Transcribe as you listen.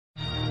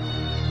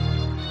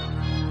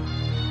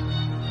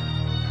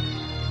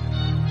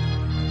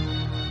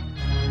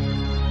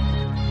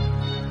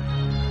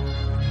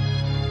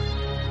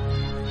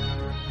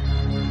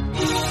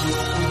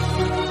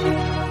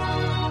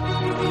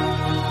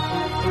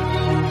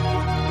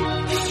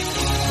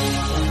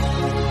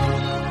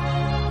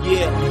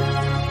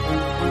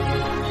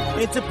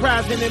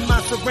Enterprising in my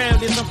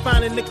surroundings, I'm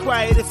finding the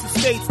quietest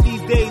estates these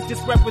days.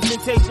 This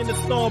representation of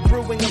storm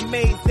brewing,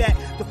 amazed that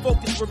the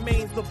focus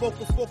remains the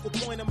focal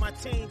point of my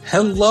change.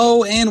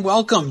 Hello and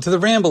welcome to the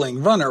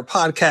Rambling Runner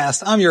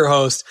Podcast. I'm your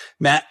host,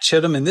 Matt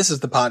Chittum, and this is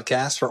the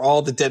podcast for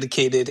all the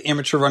dedicated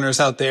amateur runners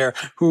out there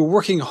who are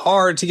working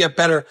hard to get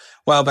better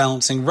while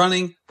balancing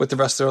running with the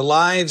rest of their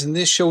lives. And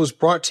this show is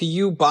brought to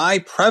you by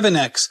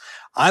Previnex.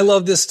 I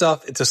love this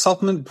stuff. It's a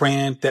supplement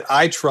brand that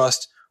I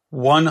trust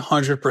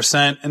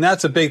 100%. And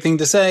that's a big thing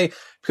to say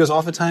because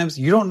oftentimes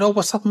you don't know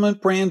what supplement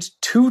brands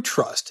to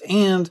trust.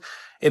 And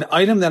an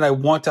item that I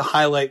want to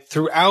highlight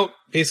throughout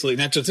basically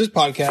not just this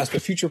podcast,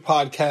 but future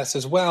podcasts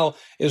as well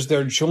is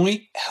their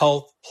Joint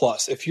Health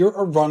Plus. If you're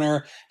a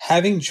runner,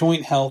 having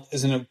joint health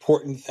is an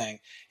important thing.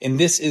 And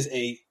this is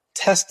a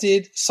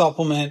tested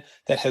supplement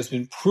that has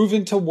been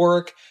proven to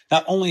work.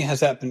 Not only has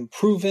that been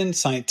proven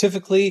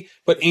scientifically,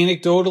 but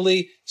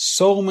anecdotally,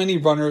 so many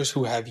runners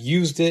who have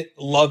used it,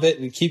 love it,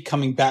 and keep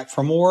coming back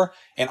for more.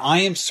 And I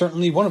am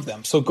certainly one of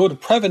them. So go to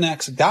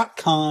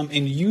Previnex.com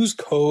and use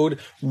code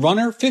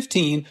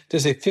RUNNER15 to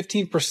save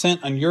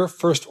 15% on your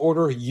first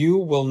order. You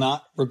will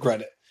not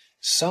regret it.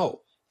 So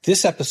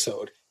this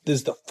episode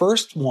is the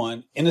first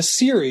one in a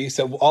series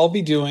that we'll all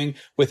be doing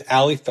with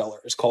Allie Feller.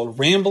 It's called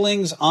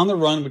Ramblings on the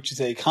Run, which is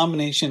a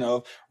combination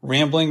of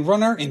Rambling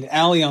Runner and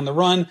Allie on the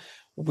Run.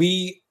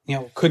 We,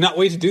 could not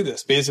wait to do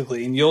this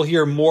basically. And you'll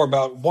hear more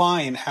about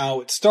why and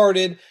how it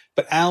started.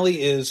 But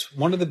Allie is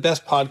one of the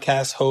best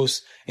podcast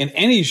hosts in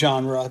any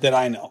genre that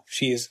I know.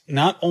 She is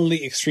not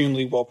only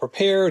extremely well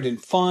prepared and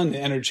fun and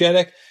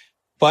energetic,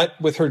 but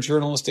with her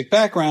journalistic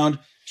background,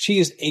 she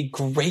is a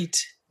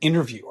great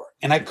interviewer.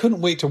 And I couldn't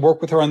wait to work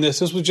with her on this.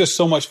 This was just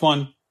so much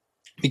fun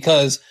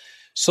because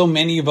so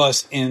many of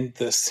us in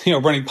this,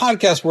 running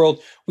podcast world,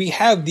 we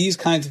have these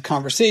kinds of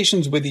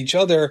conversations with each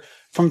other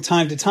from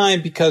time to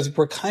time because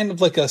we're kind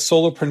of like a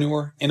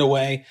solopreneur in a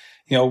way.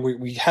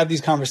 We have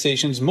these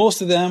conversations.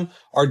 Most of them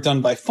are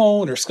done by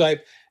phone or Skype.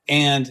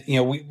 And,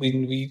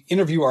 we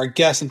interview our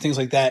guests and things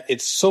like that.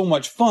 It's so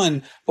much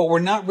fun, but we're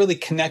not really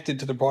connected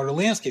to the broader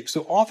landscape.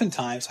 So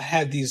oftentimes I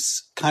had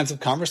these kinds of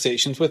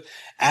conversations with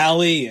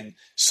Allie and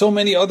so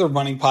many other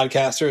running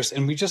podcasters.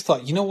 And we just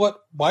thought, you know what?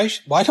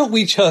 Why don't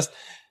we just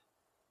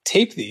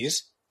tape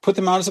these, put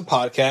them out as a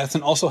podcast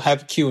and also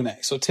have Q&A?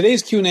 So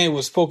today's Q&A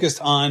was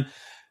focused on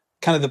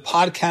kind of the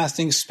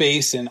podcasting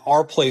space and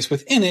our place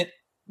within it.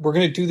 We're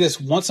going to do this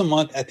once a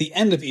month at the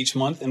end of each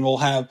month, and we'll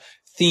have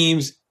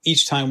themes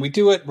each time we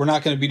do it. We're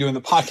not going to be doing the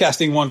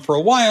podcasting one for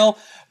a while,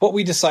 but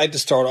we decided to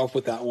start off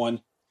with that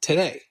one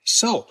today.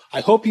 So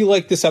I hope you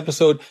like this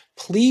episode.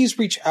 Please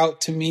reach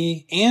out to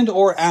me and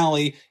or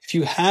Allie if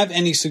you have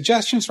any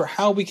suggestions for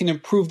how we can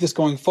improve this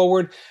going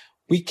forward.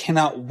 We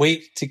cannot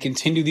wait to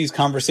continue these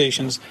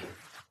conversations.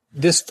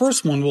 This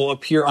first one will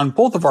appear on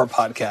both of our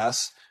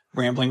podcasts,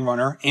 Rambling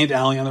Runner and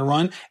Allie on the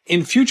Run.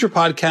 In future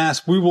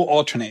podcasts, we will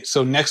alternate.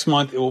 So next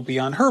month, it will be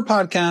on her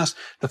podcast.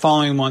 The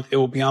following month, it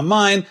will be on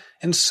mine,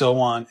 and so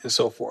on and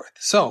so forth.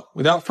 So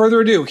without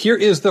further ado, here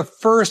is the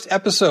first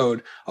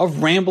episode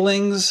of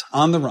Ramblings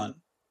on the Run.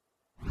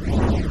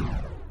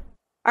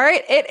 All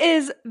right. It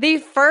is the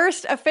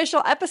first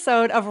official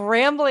episode of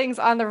Ramblings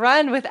on the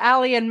Run with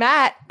Allie and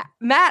Matt.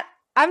 Matt,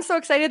 I'm so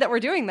excited that we're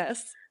doing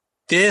this.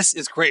 This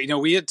is great.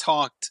 We had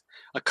talked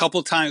a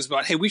couple times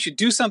about, hey, we should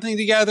do something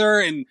together.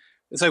 And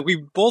it's like we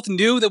both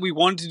knew that we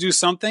wanted to do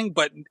something,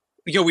 but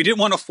we didn't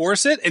want to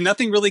force it and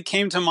nothing really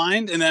came to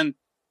mind. And then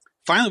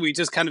finally we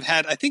just kind of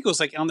had, I think it was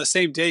like on the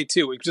same day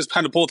too, it just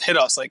kind of both hit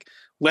us like,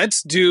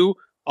 let's do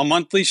a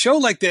monthly show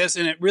like this.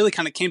 And it really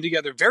kind of came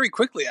together very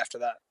quickly after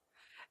that.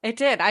 It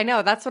did. I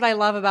know. That's what I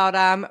love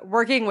about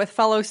working with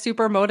fellow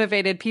super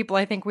motivated people.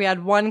 I think we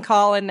had one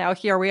call and now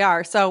here we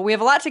are. So we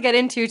have a lot to get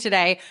into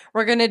today.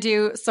 We're going to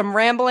do some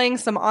rambling,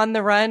 some on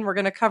the run. We're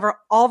going to cover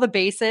all the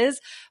bases,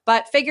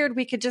 but figured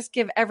we could just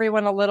give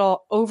everyone a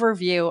little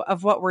overview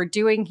of what we're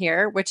doing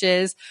here, which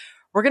is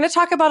we're going to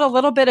talk about a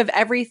little bit of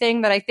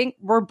everything that I think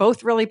we're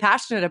both really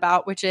passionate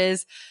about, which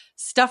is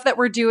stuff that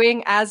we're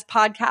doing as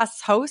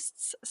podcast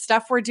hosts,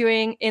 stuff we're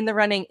doing in the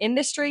running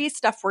industry,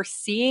 stuff we're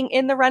seeing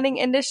in the running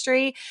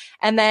industry.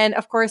 And then,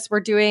 of course, we're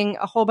doing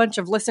a whole bunch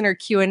of listener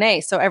Q&A.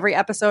 So every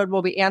episode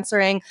we'll be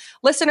answering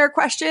listener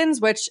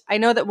questions, which I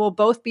know that we'll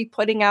both be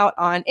putting out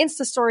on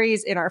Insta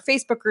stories, in our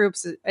Facebook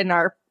groups, in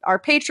our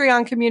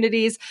Patreon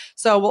communities.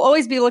 So we'll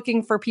always be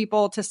looking for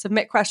people to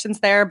submit questions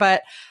there.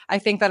 But I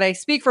think that I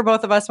speak for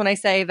both of us when I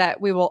say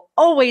that we will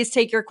always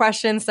take your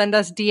questions, send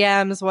us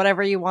DMs,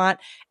 whatever you want.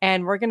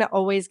 And we're going to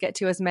always get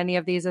to as many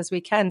of these as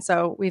we can.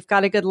 So we've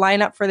got a good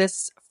lineup for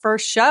this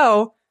first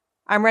show.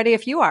 I'm ready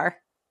if you are.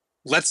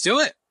 Let's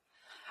do it.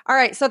 All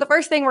right. So the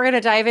first thing we're going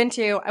to dive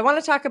into, I want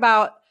to talk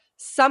about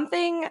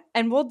something,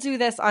 and we'll do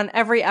this on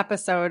every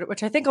episode,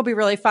 which I think will be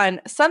really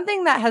fun.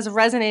 Something that has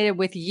resonated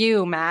with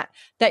you, Matt,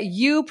 that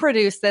you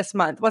produced this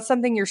month. What's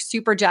something you're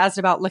super jazzed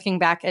about looking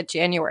back at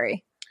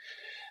January?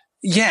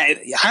 Yeah,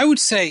 I would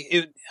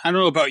say, I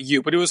don't know about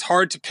you, but it was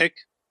hard to pick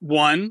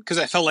one because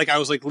I felt like I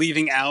was like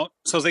leaving out.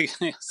 So I was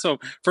like, so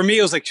for me,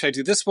 it was like, should I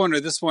do this one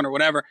or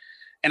whatever?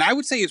 And I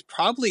would say it's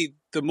probably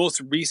the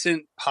most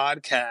recent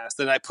podcast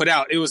that I put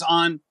out. It was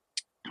on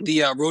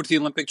the Road to the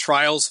Olympic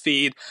Trials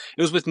feed.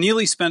 It was with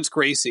Neely Spence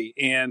Gracie.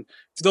 And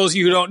for those of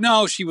you who don't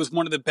know, she was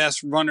one of the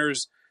best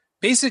runners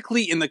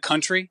basically in the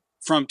country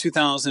from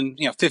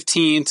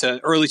 2015 to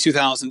early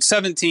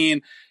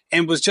 2017,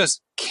 and was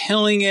just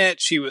killing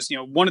it. She was,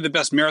 one of the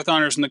best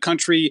marathoners in the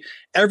country.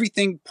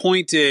 Everything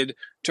pointed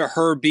to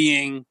her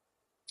being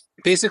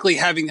basically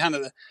having kind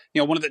of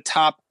one of the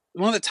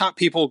top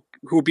people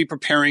who will be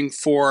preparing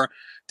for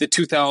the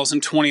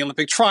 2020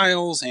 Olympic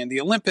trials and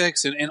the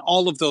Olympics and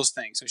all of those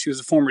things. So she was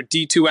a former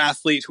D2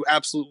 athlete who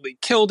absolutely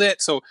killed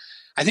it. So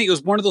I think it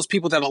was one of those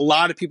people that a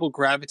lot of people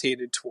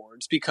gravitated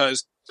towards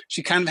because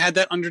she kind of had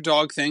that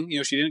underdog thing.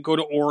 She didn't go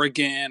to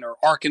Oregon or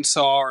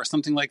Arkansas or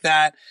something like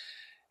that.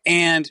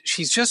 And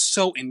she's just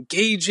so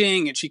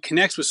engaging and she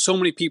connects with so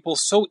many people.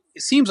 So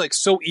it seems like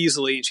so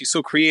easily, and she's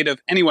so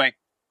creative. Anyway,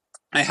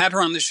 I had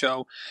her on the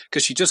show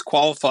because she just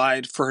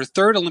qualified for her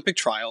third Olympic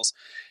trials,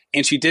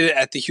 and she did it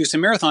at the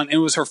Houston Marathon. And it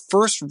was her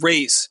first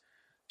race,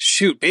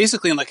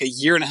 basically in like a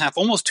year and a half,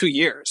 almost 2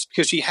 years,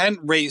 because she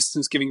hadn't raced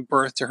since giving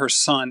birth to her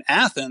son,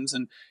 Athens,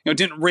 and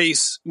didn't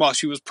race while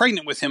she was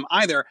pregnant with him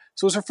either.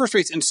 So it was her first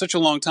race in such a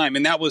long time,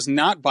 and that was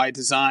not by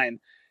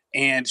design.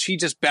 And she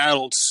just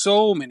battled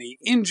so many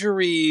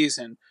injuries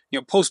and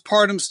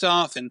postpartum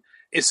stuff, and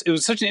it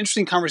was such an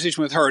interesting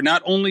conversation with her,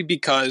 not only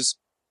because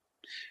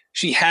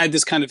she had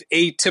this kind of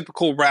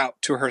atypical route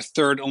to her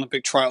third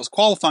Olympic trials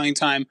qualifying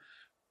time,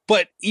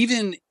 but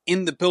even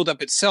in the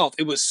buildup itself,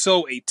 it was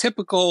so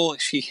atypical.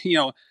 She,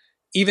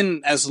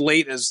 even as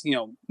late as,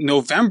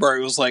 November,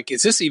 it was like,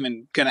 is this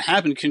even going to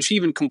happen? Can she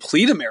even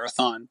complete a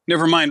marathon?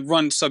 Never mind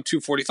run sub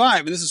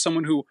 245. And this is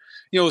someone who,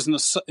 was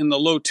in the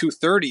low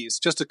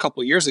 230s just a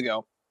couple of years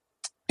ago.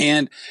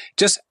 And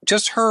just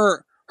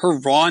her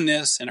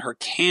rawness and her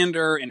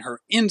candor and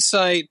her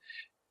insight,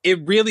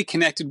 it really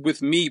connected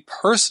with me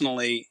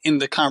personally in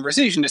the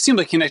conversation. It seemed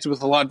like it connected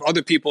with a lot of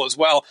other people as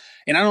well.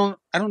 And I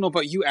don't know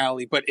about you,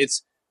 Allie, but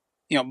it's,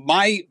 a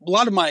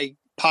lot of my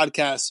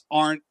podcasts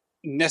aren't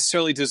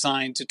necessarily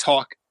designed to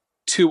talk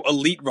to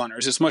elite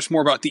runners. It's much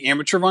more about the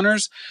amateur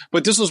runners.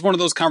 But this was one of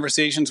those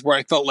conversations where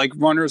I felt like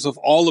runners of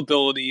all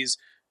abilities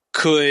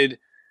could,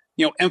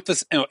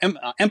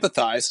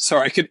 empathize.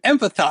 Sorry, I could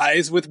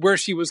empathize with where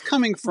she was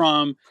coming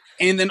from,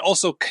 and then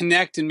also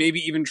connect and maybe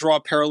even draw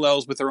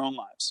parallels with their own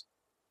lives.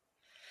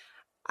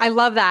 I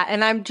love that.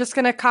 And I'm just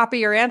going to copy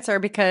your answer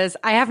because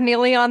I have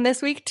Neely on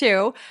this week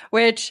too,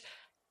 which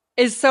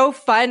is so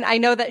fun. I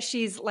know that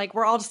she's like,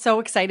 we're all so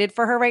excited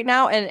for her right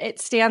now. And it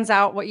stands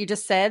out what you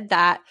just said,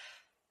 that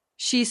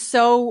she's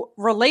so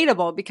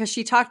relatable, because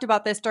she talked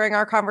about this during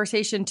our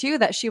conversation too,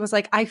 that she was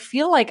like, I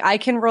feel like I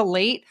can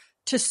relate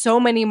to so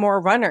many more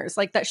runners,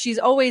 like that she's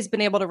always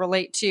been able to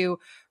relate to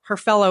her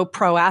fellow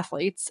pro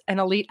athletes and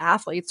elite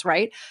athletes,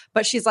 right?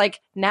 But she's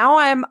like, now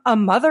I'm a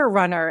mother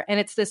runner and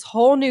it's this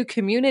whole new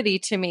community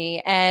to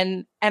me.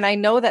 And I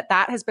know that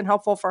has been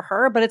helpful for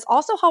her, but it's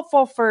also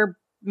helpful for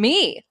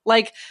me,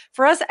 like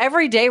for us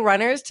everyday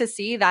runners, to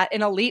see that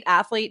an elite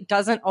athlete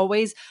doesn't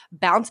always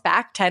bounce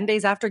back 10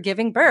 days after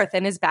giving birth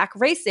and is back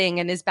racing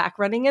and is back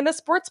running in a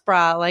sports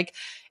bra. Like,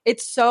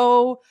 it's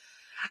so,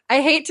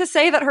 I hate to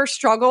say that her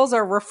struggles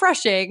are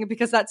refreshing,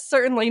 because that's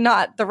certainly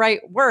not the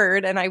right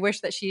word. And I wish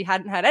that she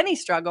hadn't had any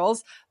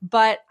struggles.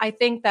 But I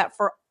think that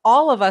for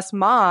all of us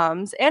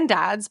moms and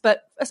dads,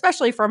 but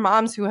especially for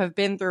moms who have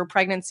been through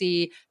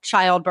pregnancy,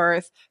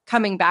 childbirth,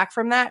 coming back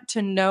from that,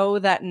 to know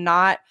that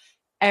not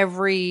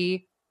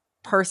every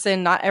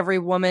person, not every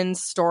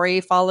woman's story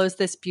follows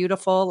this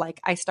beautiful,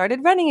 like, I started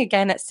running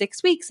again at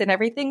 6 weeks and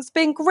everything's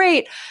been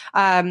great.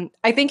 I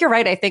think you're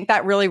right. I think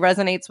that really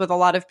resonates with a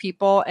lot of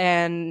people.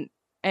 And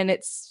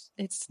it's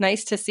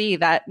nice to see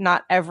that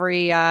not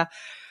every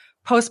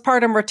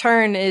postpartum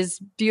return is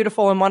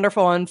beautiful and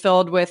wonderful and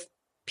filled with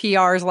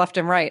PRs left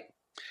and right.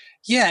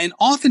 Yeah. And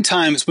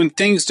oftentimes when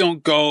things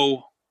don't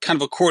go kind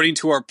of according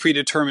to our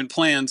predetermined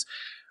plans,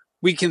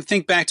 we can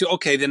think back to,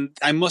 okay, then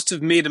I must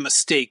have made a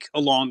mistake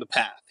along the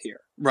path here,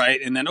 right?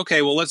 And then,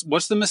 okay, well,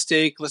 what's the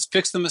mistake? Let's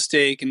fix the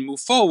mistake and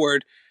move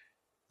forward.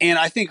 And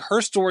I think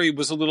her story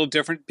was a little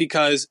different,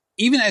 because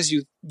even as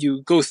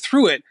you go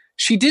through it,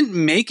 she didn't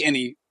make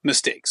any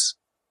mistakes,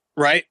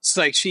 right? It's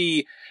like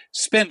she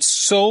spent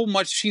so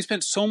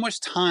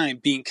much time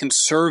being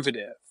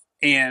conservative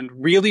and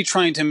really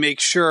trying to make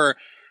sure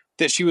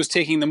that she was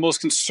taking the most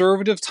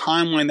conservative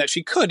timeline that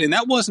she could. And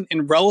that wasn't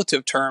in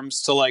relative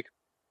terms to like,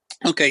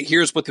 okay,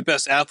 here's what the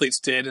best athletes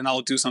did, and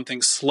I'll do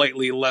something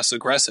slightly less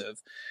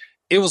aggressive.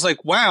 It was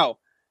like, wow,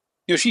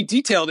 she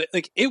detailed it.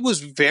 Like, it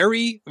was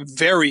very,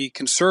 very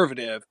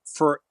conservative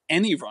for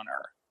any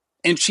runner.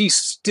 And she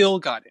still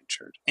got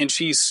injured, and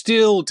she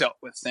still dealt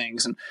with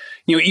things. And,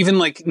 even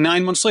like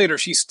 9 months later,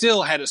 she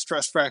still had a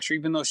stress fracture,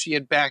 even though she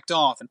had backed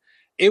off. And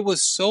it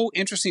was so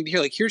interesting to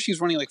hear, like, here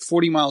she's running like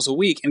 40 miles a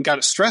week and got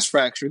a stress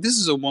fracture. This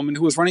is a woman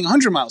who was running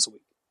 100 miles a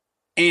week.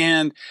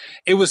 And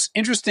it was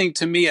interesting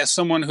to me, as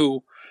someone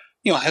who,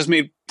 has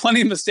made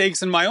plenty of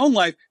mistakes in my own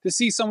life, to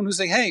see someone who's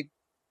like, hey,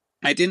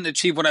 I didn't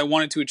achieve what I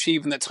wanted to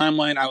achieve in the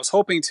timeline I was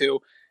hoping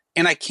to.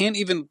 And I can't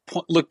even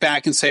look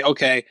back and say,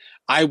 okay,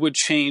 I would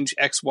change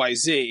X, Y,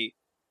 Z,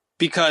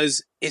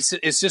 because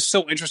it's just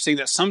so interesting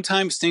that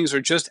sometimes things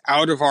are just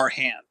out of our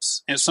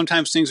hands, and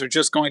sometimes things are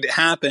just going to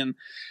happen.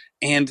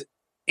 And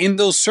in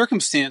those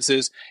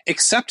circumstances,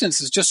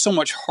 acceptance is just so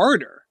much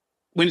harder,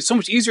 when it's so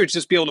much easier to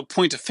just be able to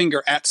point a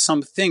finger at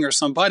something or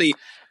somebody.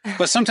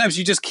 But sometimes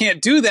you just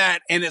can't do that.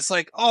 And it's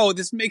like, oh,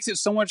 this makes it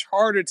so much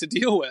harder to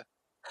deal with.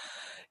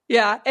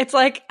 Yeah, it's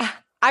like,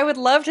 I would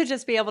love to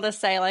just be able to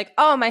say like,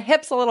 oh, my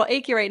hip's a little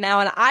achy right now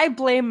and I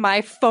blame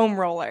my foam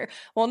roller.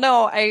 Well,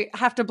 no, I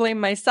have to blame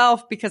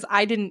myself because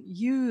I didn't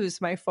use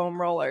my foam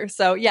roller.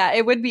 So yeah,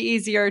 it would be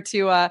easier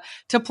to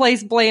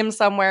place blame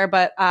somewhere.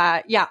 But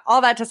yeah,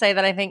 all that to say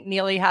that I think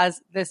Neely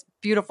has this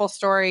beautiful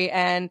story.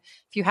 And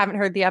if you haven't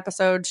heard the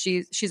episode,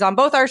 she's on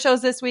both our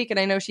shows this week. And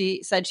I know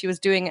she said she was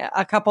doing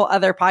a couple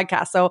other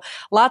podcasts. So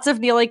lots of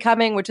Neely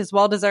coming, which is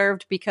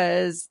well-deserved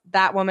because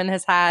that woman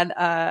has had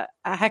a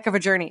heck of a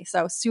journey.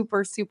 So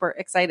super, super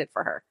excited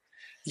for her.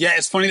 Yeah,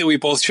 it's funny that we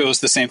both chose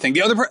the same thing.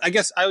 The other part, I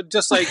guess I would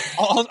just like,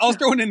 I'll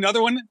throw in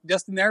another one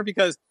just in there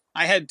because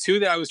I had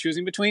two that I was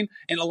choosing between.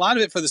 And a lot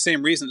of it for the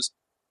same reasons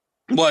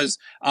was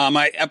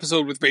my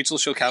episode with Rachel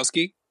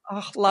Shilkowski.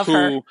 Oh, love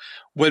her.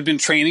 Who had been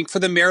training for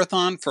the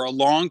marathon for a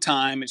long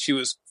time, and she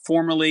was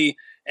formerly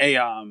a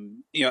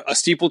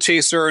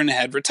steeplechaser and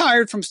had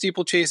retired from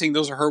steeplechasing.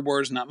 Those are her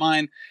words, not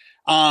mine.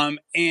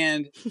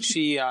 And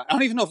she, I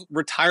don't even know if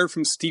retired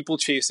from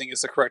steeplechasing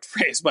is the correct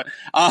phrase, but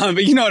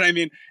you know what I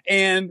mean.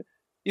 And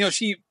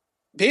she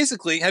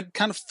basically had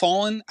kind of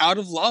fallen out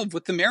of love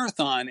with the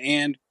marathon,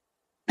 and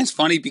it's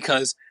funny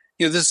because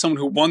this is someone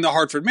who won the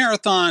Hartford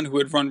Marathon, who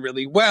had run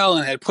really well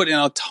and had put in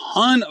a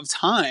ton of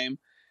time.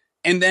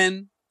 And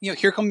then,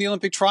 here come the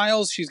Olympic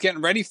trials. She's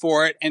getting ready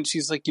for it. And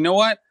she's like, you know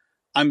what?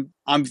 I'm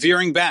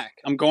veering back.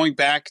 I'm going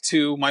back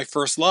to my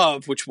first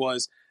love, which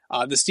was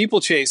the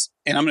steeplechase.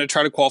 And I'm going to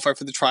try to qualify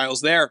for the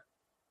trials there.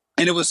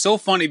 And it was so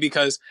funny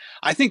because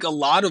I think a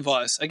lot of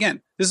us,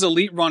 again, this is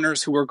elite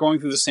runners who are going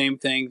through the same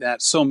thing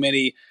that so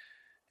many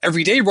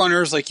everyday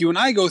runners like you and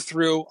I go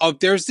through.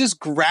 There's this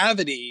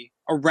gravity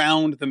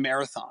around the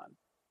marathon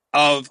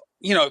of,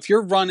 if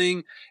you're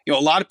running, a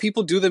lot of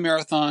people do the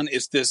marathon.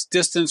 It's this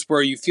distance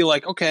where you feel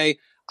like, okay,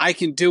 I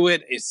can do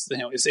it. It's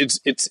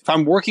if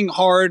I'm working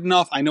hard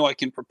enough, I know I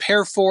can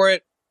prepare for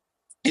it.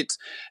 It's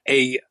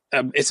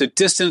a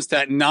distance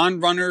that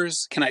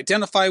non-runners can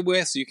identify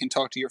with. So you can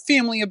talk to your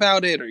family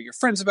about it or your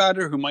friends about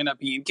it who might not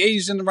be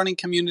engaged in the running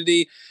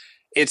community.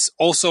 It's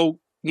also,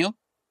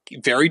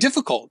 very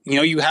difficult.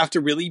 You have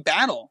to really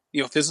battle,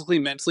 physically,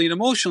 mentally, and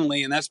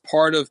emotionally. And that's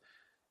part of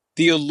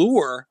the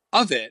allure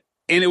of it.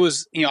 And it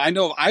was, I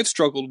know I've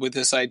struggled with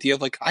this idea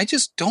of like, I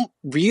just don't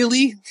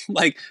really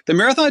like the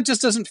marathon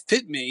just doesn't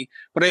fit me,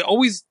 but I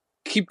always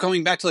keep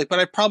coming back to like, but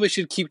I probably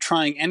should keep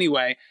trying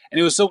anyway.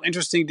 And it was so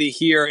interesting to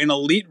hear an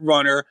elite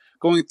runner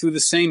going through the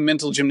same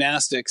mental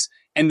gymnastics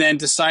and then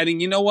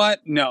deciding, you know what?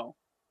 No,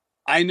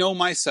 I know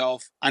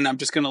myself and I'm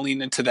just going to lean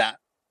into that.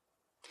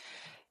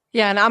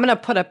 Yeah, and I'm going to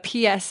put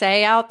a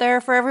PSA out there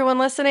for everyone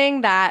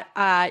listening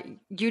that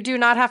you do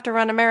not have to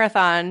run a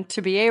marathon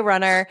to be a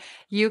runner.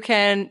 You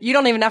don't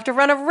even have to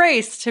run a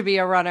race to be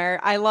a runner.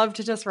 I love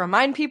to just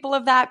remind people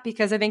of that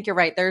because I think you're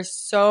right. There's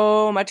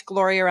so much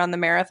glory around the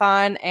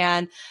marathon.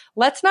 And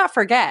let's not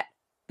forget,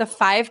 the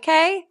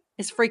 5K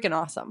is freaking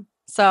awesome.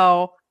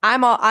 So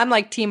I'm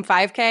like team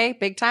 5K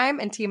big time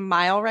and team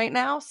mile right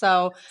now.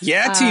 So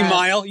yeah, team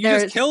mile. You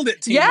just killed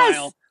it, team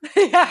mile.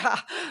 Yeah,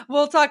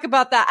 we'll talk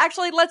about that.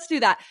 Actually, let's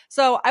do that.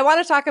 So I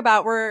want to talk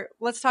about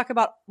let's talk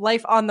about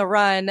life on the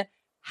run.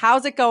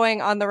 How's it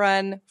going on the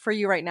run for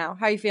you right now?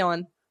 How are you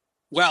feeling?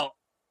 Well,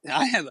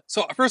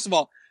 so first of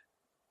all,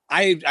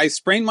 I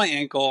sprained my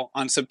ankle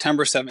on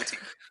September 17th.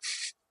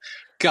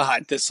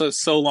 God, this was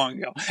so long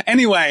ago.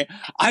 Anyway,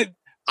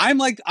 I'm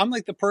like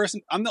the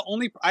person,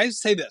 I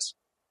say this,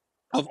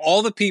 of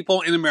all the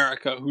people in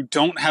America who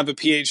don't have a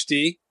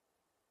PhD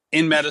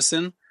in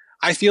medicine,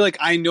 I feel like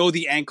I know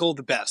the ankle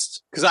the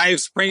best because I have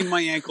sprained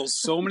my ankles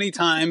so many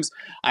times.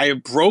 I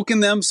have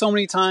broken them so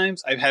many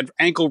times. I've had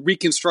ankle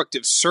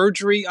reconstructive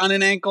surgery on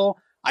an ankle.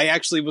 I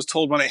actually was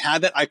told when I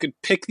had that I could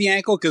pick the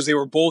ankle because they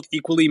were both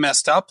equally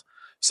messed up.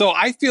 So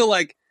I feel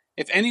like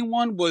if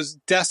anyone was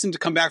destined to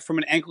come back from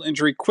an ankle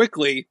injury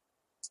quickly,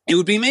 it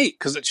would be me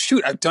because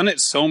shoot, I've done it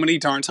so many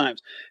darn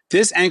times.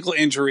 This ankle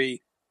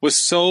injury was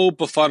so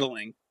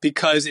befuddling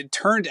because it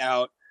turned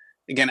out,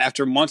 again,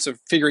 after months of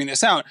figuring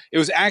this out, it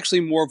was actually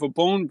more of a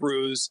bone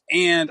bruise,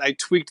 and I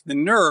tweaked the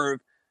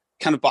nerve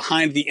kind of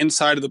behind the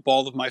inside of the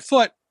ball of my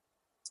foot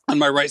on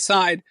my right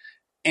side.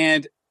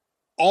 And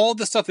all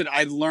the stuff that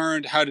I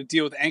learned how to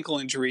deal with ankle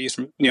injuries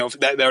from,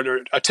 that are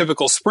a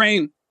typical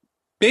sprain,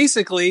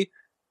 basically,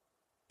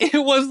 it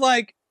was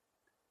like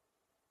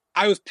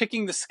I was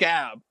picking the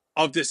scab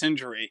of this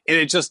injury, and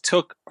it just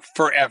took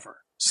forever.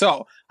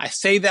 So I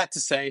say that to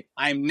say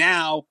I'm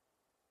now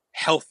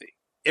healthy.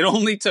 It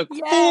only took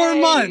 4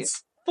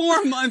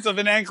 months of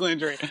an ankle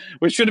injury,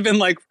 which should have been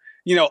like,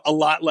 a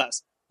lot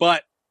less.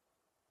 But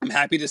I'm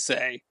happy to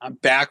say I'm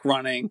back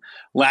running.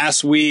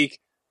 Last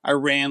week, I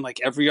ran like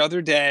every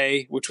other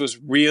day, which was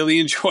really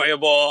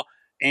enjoyable.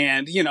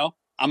 And,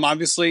 I'm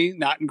obviously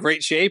not in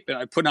great shape, and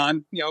I put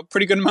on, a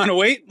pretty good amount of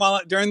weight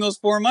during those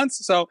 4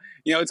 months. So,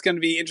 it's going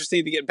to be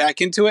interesting to get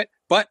back into it.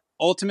 But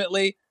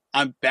ultimately,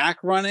 I'm back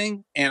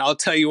running, and I'll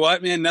tell you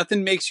what, man,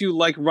 nothing makes you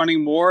like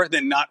running more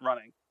than not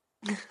running.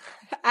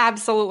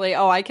 Absolutely.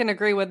 Oh, I can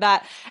agree with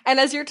that. And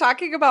as you're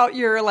talking about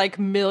your like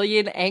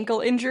million ankle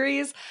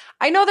injuries,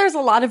 I know there's a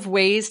lot of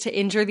ways to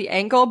injure the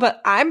ankle,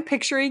 but I'm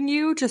picturing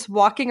you just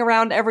walking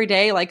around every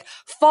day, like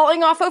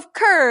falling off of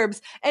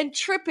curbs and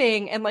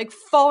tripping and like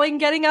falling,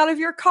 getting out of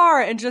your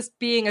car and just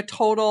being a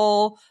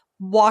total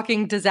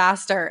walking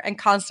disaster and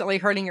constantly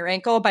hurting your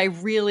ankle by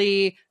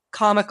really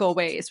comical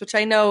ways, which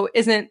I know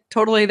isn't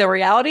totally the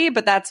reality,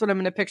 but that's what I'm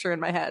going to picture in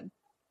my head.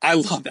 I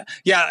love that.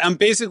 Yeah, I'm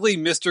basically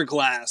Mr.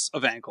 Glass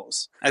of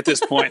ankles at this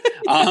point.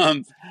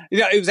 It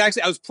was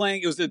actually,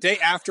 it was the day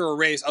after a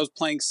race. I was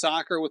playing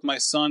soccer with my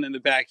son in the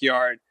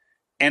backyard,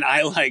 and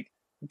I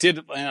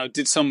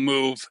did some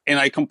move, and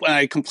I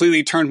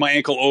completely turned my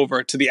ankle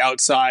over to the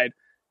outside.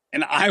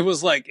 And I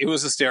was like, it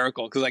was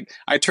hysterical because like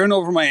I turned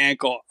over my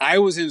ankle. I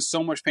was in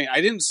so much pain.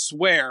 I didn't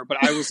swear, but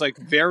I was like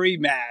very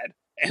mad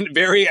and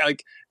very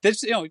like,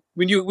 that's,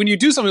 when you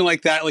do something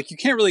like that, like you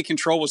can't really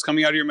control what's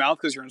coming out of your mouth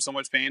because you're in so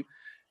much pain.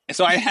 And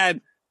so I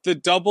had the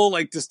double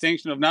like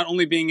distinction of not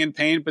only being in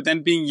pain, but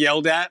then being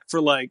yelled at for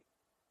like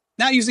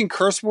not using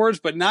curse words,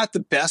 but not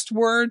the best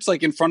words,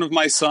 like in front of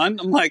my son.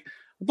 I'm like,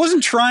 I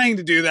wasn't trying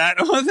to do that.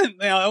 That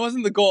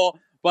wasn't the goal,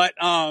 but,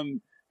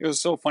 it was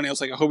so funny. I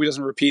was like, I hope he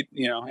doesn't repeat,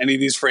 any of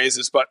these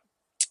phrases, but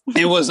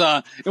it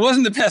wasn't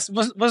the best,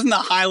 wasn't the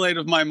highlight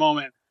of my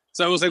moment.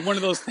 So it was like one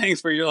of those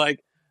things where you're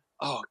like,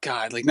 oh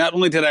God, like not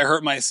only did I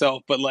hurt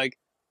myself, but like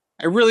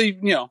I really,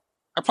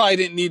 I probably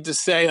didn't need to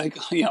say like,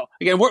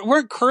 again,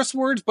 weren't curse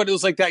words, but it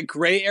was like that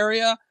gray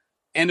area.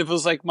 And if it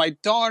was like my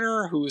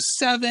daughter who was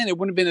 7, it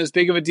wouldn't have been as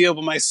big of a deal,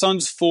 but my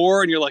son's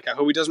 4 and you're like, I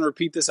hope he doesn't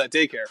repeat this at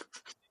daycare.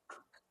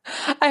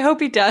 I hope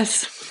he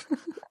does.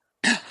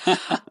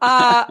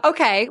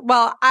 Okay.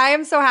 Well, I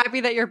am so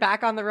happy that you're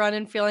back on the run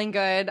and feeling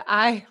good.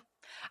 I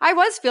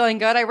was feeling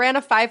good. I ran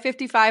a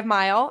 5:55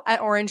 mile at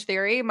Orange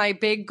Theory. My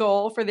big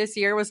goal for this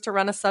year was to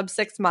run a sub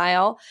 6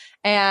 mile.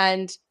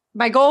 And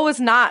my goal was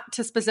not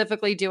to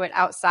specifically do it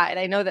outside.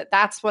 I know that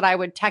that's what I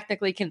would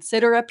technically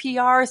consider a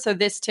PR. So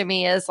this to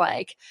me is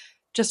like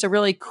just a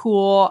really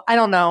cool, I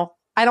don't know.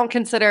 I don't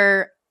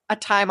consider a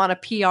time on a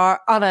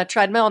PR on a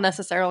treadmill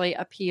necessarily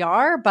a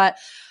PR, but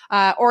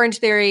Orange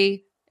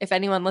Theory, if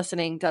anyone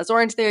listening does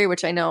Orange Theory,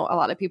 which I know a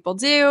lot of people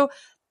do,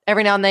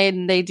 every now and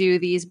then they do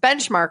these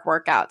benchmark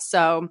workouts.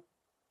 So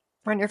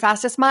run your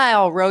fastest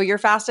mile, row your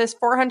fastest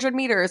 400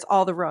 meters.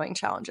 All the rowing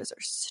challenges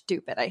are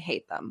stupid. I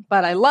hate them,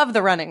 but I love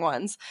the running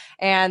ones.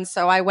 And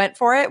so I went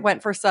for it,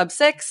 went for sub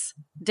 6,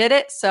 did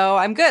it. So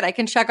I'm good. I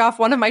can check off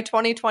one of my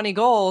 2020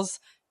 goals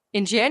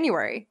in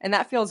January, and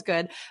that feels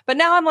good. But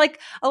now I'm like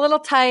a little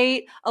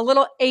tight, a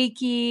little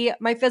achy.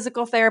 My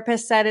physical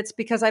therapist said it's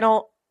because I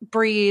don't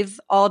breathe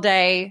all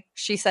day.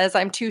 She says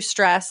I'm too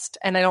stressed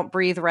and I don't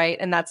breathe right,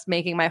 and that's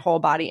making my whole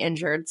body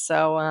injured.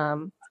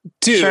 So,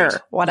 dude, sure,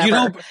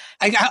 whatever.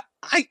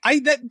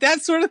 That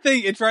sort of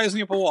thing, it drives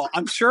me up a wall.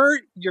 I'm sure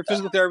your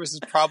physical therapist is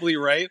probably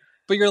right,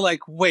 but you're like,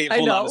 wait,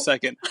 hold on a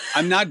second.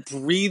 I'm not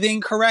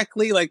breathing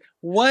correctly. Like,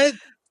 what?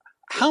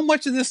 How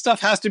much of this stuff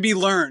has to be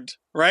learned,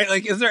 right?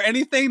 Like, is there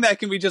anything that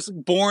can be just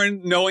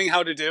born knowing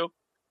how to do?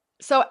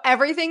 So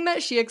everything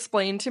that she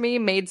explained to me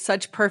made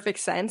such perfect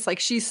sense. Like,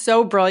 she's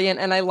so brilliant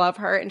and I love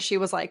her. And she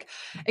was like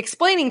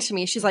explaining to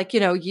me, she's like,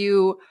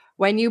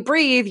 when you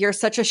breathe, you're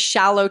such a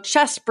shallow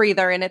chest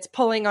breather and it's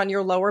pulling on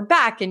your lower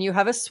back and you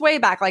have a sway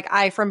back.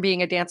 Like, from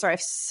being a dancer, I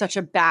have such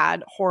a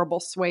bad, horrible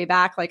sway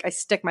back. Like, I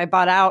stick my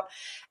butt out.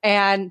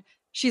 And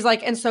she's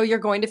like, and so you're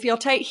going to feel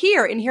tight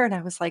here and here. And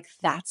I was like,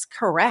 that's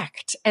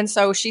correct. And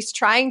so she's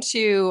trying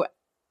to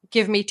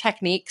give me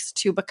techniques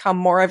to become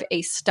more of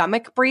a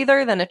stomach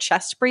breather than a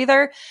chest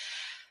breather.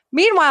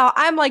 Meanwhile,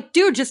 I'm like,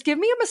 dude, just give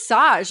me a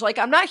massage. Like,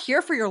 I'm not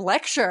here for your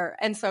lecture.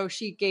 And so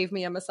she gave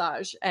me a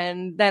massage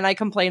and then I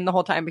complained the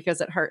whole time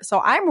because it hurt.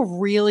 So I'm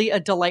really a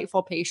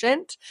delightful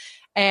patient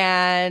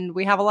and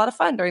we have a lot of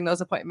fun during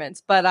those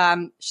appointments. But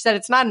she said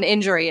it's not an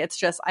injury. It's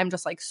just, I'm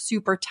just like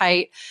super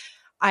tight.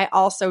 I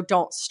also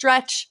don't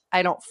stretch.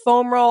 I don't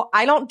foam roll.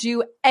 I don't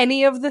do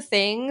any of the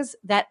things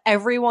that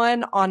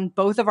everyone on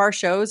both of our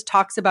shows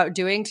talks about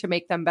doing to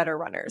make them better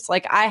runners.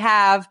 Like, I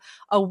have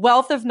a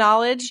wealth of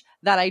knowledge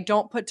that I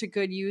don't put to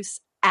good use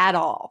at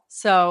all.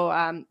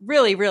 So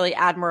really, really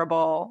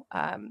admirable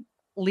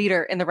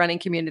leader in the running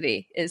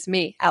community is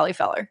me, Allie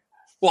Feller.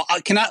 Well,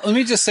 let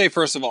me just say,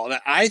 first of all,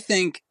 that I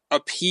think a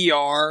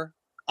PR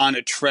on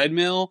a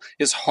treadmill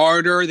is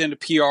harder than a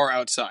PR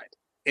outside.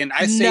 And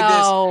I say this,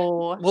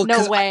 well,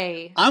 no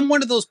way. I'm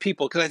one of those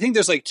people because I think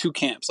there's like two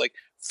camps. Like,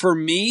 for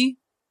me,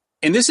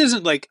 and this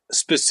isn't like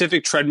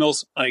specific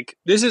treadmills. Like,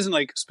 this isn't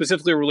like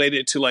specifically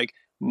related to like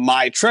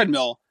my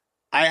treadmill.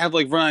 I have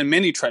like run on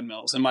many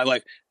treadmills in my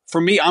life.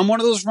 For me, I'm one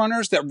of those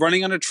runners that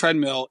running on a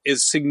treadmill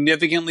is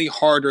significantly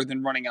harder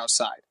than running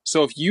outside.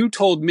 So if you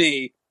told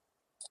me,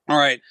 all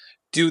right,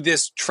 do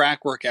this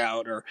track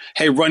workout, or,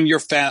 hey, run your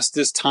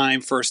fastest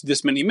time for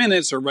this many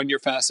minutes, or run your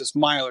fastest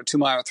mile or 2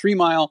 mile or 3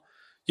 mile.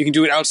 You can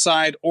do it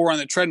outside or on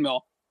the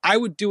treadmill. I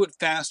would do it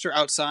faster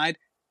outside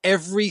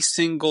every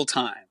single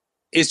time.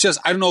 It's just,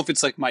 I don't know if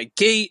it's like my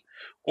gait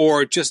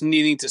or just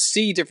needing to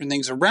see different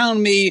things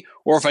around me,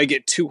 or if I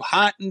get too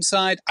hot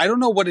inside. I don't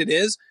know what it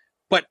is,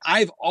 but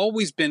I've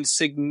always been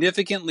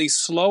significantly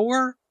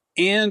slower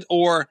and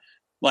or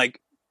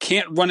like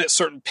can't run at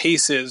certain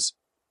paces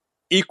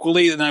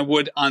equally than I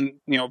would on,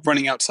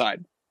 running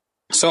outside.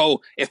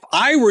 So if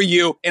I were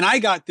you and I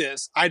got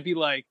this, I'd be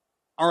like,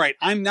 all right,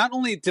 I'm not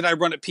only did I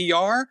run a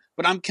PR,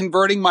 but I'm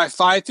converting my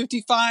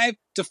 5:55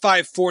 to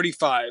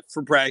 5:45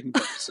 for bragging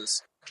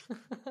purposes.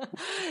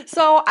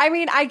 So, I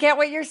mean, I get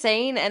what you're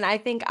saying. And I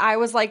think I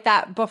was like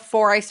that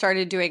before I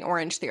started doing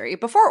Orange Theory.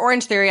 Before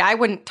Orange Theory, I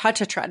wouldn't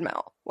touch a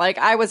treadmill. Like,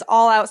 I was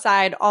all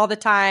outside all the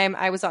time.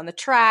 I was on the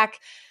track.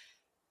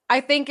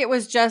 I think it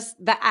was just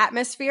the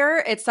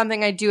atmosphere. It's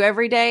something I do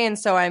every day. And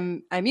so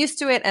I'm used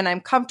to it and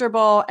I'm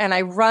comfortable and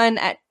I run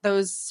at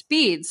those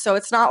speeds. So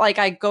it's not like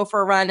I go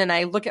for a run and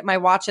I look at my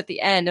watch at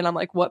the end and I'm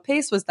like, what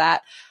pace was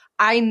that?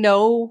 I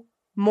know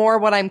more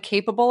what I'm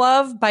capable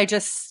of by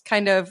just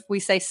kind of, we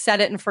say,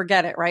 set it and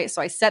forget it, right?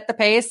 So I set the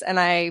pace and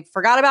I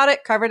forgot about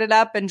it, covered it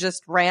up and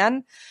just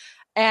ran.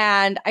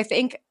 And I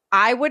think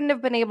I wouldn't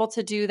have been able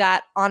to do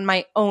that on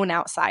my own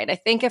outside. I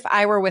think if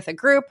I were with a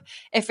group,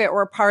 if it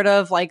were part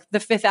of like the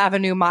Fifth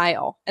Avenue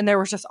Mile and there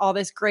was just all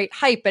this great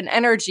hype and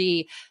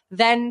energy,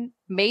 then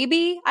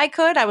maybe I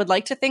could. I would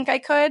like to think I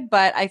could,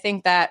 but I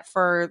think that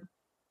for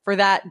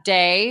that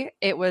day,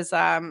 it was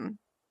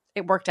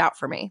it worked out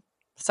for me.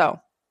 So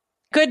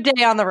good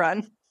day on the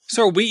run.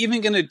 So are we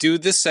even going to do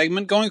this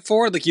segment going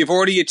forward? Like, you've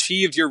already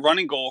achieved your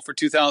running goal for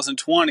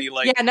 2020.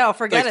 Like, yeah, no,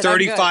 forget like it.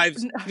 35,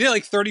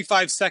 like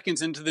 35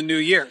 seconds into the new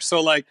year.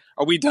 So like,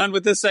 are we done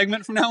with this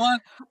segment from now on?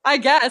 I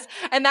guess.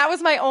 And that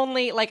was my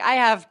only, like, I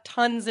have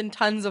tons and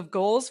tons of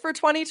goals for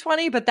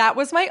 2020, but that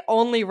was my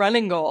only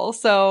running goal.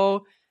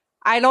 So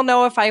I don't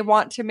know if I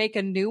want to make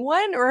a new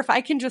one or if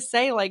I can just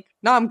say like,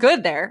 no, I'm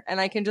good there. And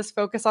I can just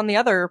focus on the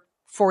other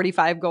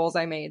 45 goals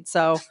I made.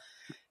 So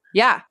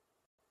yeah.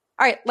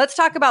 All right,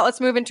 let's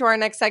move into our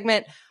next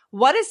segment.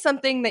 What is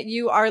something that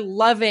you are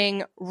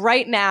loving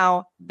right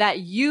now that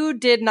you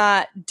did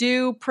not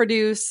do,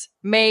 produce,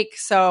 make?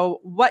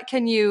 So what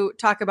can you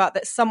talk about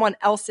that someone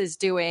else is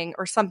doing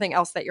or something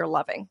else that you're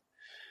loving?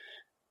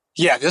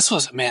 Yeah, this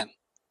was, man,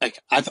 like,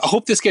 I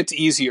hope this gets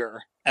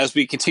easier as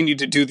we continue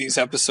to do these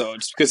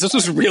episodes, because this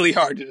was really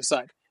hard to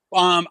decide.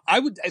 I'm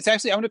going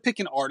to pick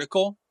an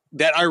article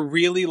that I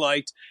really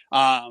liked.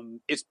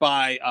 It's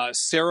by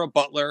Sarah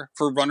Butler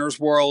for Runner's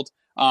World.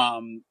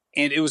 And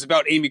it was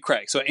about Amy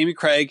Craig. So Amy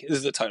Craig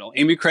is the title.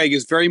 Amy Craig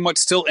is very much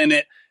still in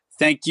it.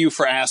 Thank you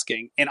for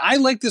asking. And I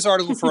like this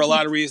article for a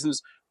lot of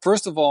reasons.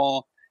 First of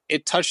all,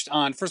 it touched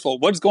on,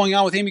 what's going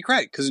on with Amy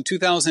Craig? Because in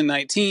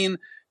 2019,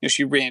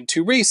 she ran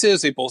 2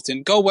 races. They both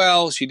didn't go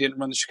well. She didn't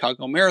run the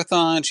Chicago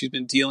Marathon. She's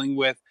been dealing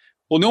with,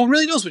 no one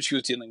really knows what she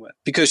was dealing with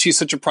because she's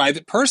such a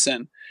private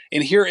person.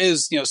 And here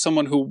is,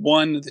 someone who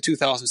won the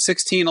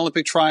 2016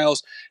 Olympic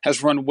trials,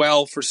 has run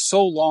well for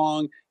so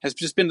long, has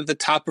just been at the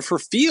top of her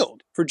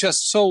field for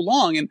just so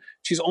long. And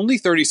she's only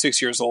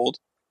 36 years old.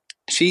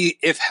 She,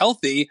 if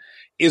healthy,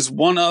 is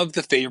one of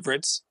the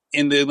favorites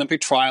in the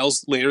Olympic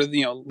trials later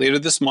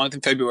this month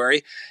in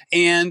February.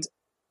 And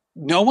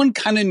no one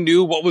kind of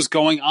knew what was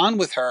going on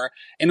with her.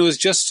 And it was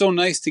just so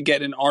nice to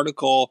get an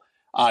article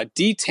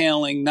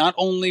detailing not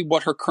only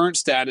what her current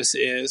status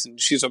is, and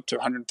she's up to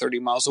 130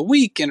 miles a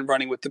week and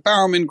running with the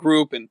Bowerman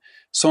Group and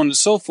so on and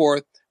so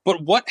forth,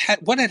 but what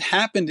had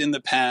happened in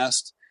the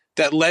past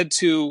that led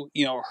to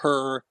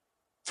her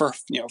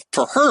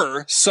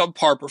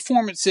subpar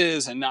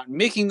performances and not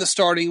making the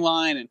starting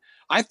line. And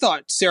I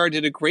thought Sarah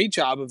did a great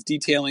job of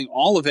detailing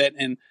all of it.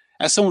 And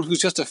as someone who's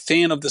just a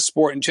fan of the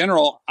sport in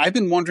general, I've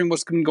been wondering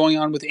what's been going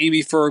on with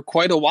Amy for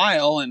quite a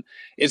while, and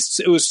it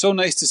was so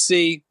nice to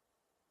see.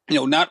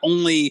 Not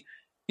only,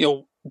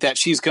 that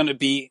she's going to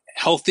be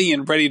healthy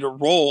and ready to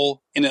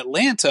roll in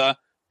Atlanta,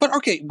 but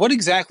okay, what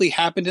exactly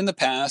happened in the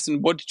past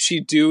and what did she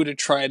do to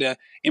try to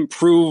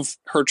improve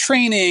her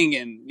training?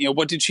 And,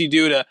 what did she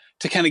do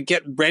to kind of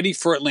get ready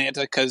for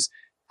Atlanta? Because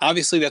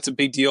obviously that's a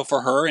big deal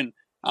for her. And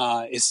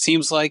it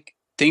seems like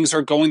things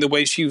are going the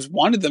way she's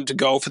wanted them to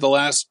go for the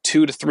last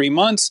 2 to 3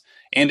 months.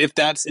 And if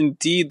that's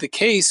indeed the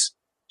case,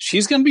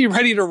 she's going to be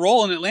ready to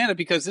roll in Atlanta,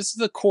 because this is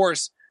the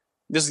course.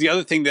 This is the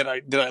other thing that I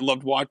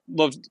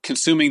loved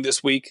consuming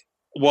this week,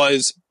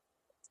 was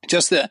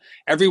just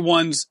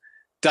everyone's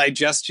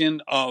digestion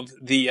of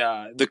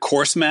the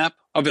course map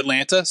of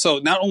Atlanta. So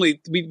not only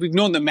we've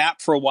known the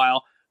map for a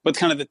while, but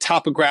kind of the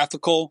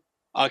topographical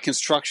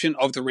construction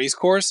of the race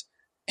course.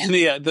 And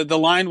the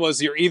line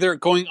was, you're either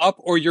going up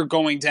or you're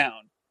going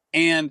down.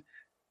 And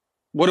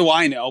what do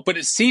I know? But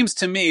it seems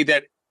to me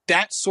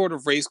that sort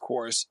of race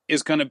course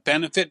is going to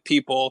benefit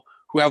people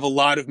who have a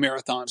lot of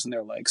marathons in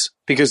their legs,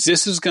 because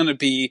this is going to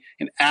be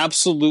an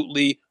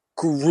absolutely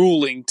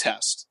grueling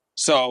test.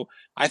 So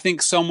I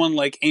think someone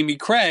like Amy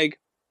Craig,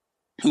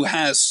 who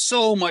has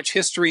so much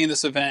history in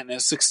this event and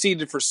has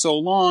succeeded for so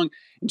long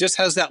and just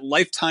has that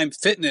lifetime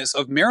fitness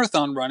of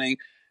marathon running,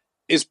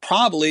 is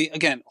probably,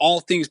 again, all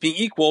things being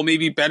equal,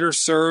 maybe better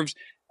served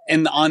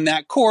on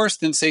that course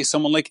than, say,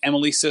 someone like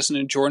Emily Sisson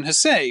and Jordan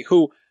Hasay,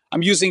 who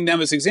I'm using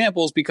them as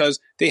examples because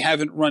they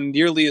haven't run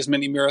nearly as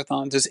many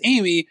marathons as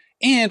Amy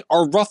and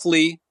are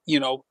roughly,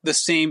 the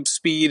same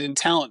speed and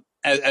talent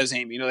as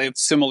Amy. They have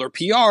similar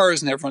PRs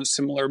and they've run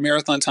similar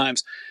marathon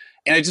times.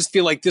 And I just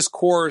feel like this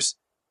course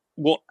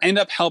will end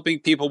up helping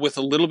people with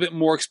a little bit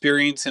more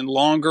experience and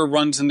longer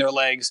runs in their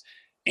legs.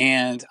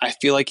 And I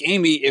feel like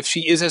Amy, if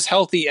she is as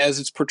healthy as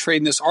it's portrayed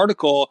in this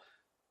article,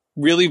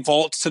 really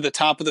vaults to the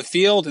top of the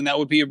field. And that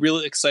would be a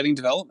really exciting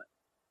development.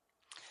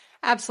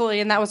 Absolutely.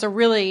 And that was a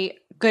really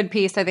good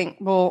piece. I think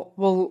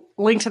we'll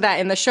link to that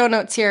in the show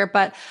notes here.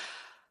 But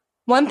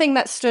one thing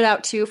that stood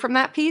out too from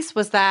that piece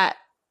was that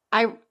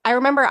I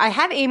remember I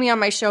had Amy on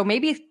my show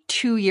maybe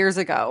 2 years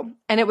ago,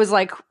 and it was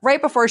like right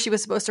before she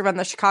was supposed to run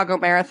the Chicago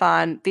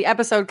Marathon. The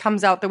episode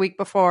comes out the week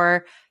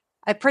before.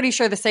 I'm pretty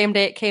sure the same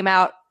day it came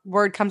out,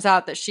 word comes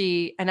out that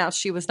she announced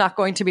she was not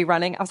going to be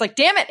running. I was like,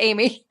 damn it,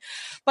 Amy.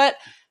 But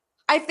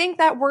I think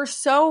that we're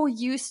so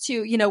used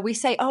to, we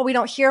say, oh, we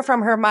don't hear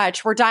from her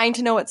much. We're dying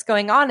to know what's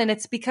going on. And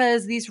it's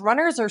because these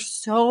runners are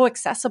so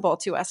accessible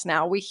to us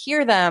now. We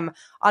hear them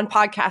on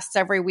podcasts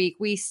every week.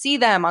 We see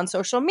them on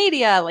social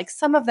media. Like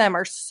some of them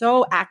are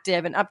so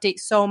active and update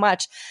so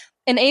much.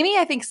 And Amy,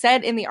 I think,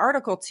 said in the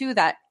article too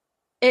that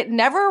it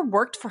never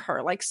worked for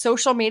her. Like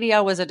social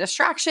media was a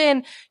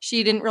distraction.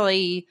 She didn't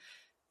really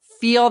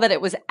feel that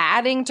it was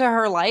adding to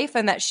her life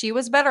and that she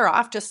was better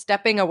off just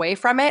stepping away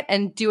from it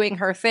and doing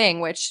her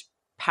thing, which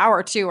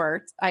power to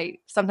her.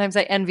 Sometimes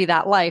I envy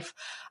that life.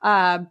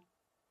 But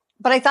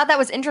I thought that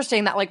was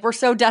interesting that like we're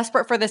so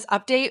desperate for this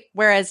update,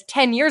 whereas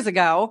 10 years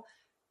ago,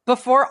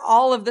 before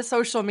all of the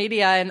social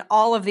media and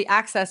all of the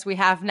access we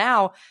have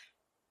now,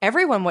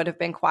 everyone would have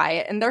been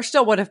quiet and there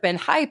still would have been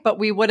hype, but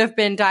we would have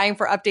been dying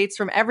for updates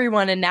from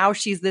everyone. And now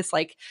she's this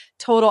like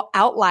total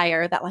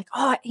outlier that like,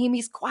 oh,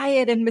 Amy's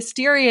quiet and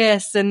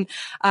mysterious. And,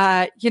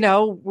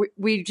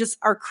 we just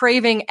are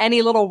craving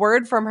any little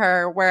word from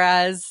her.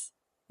 Whereas,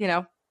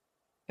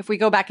 if we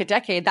go back a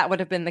decade, that would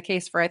have been the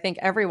case for, I think,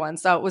 everyone.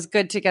 So it was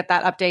good to get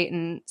that update.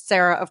 And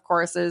Sarah, of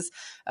course, is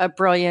a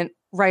brilliant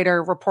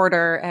writer,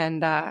 reporter,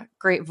 and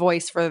great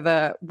voice for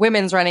the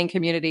women's running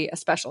community,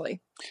 especially.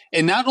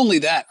 And not only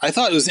that, I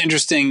thought it was an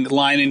interesting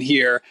line in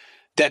here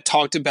that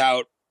talked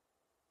about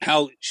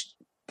how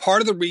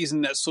part of the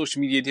reason that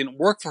social media didn't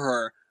work for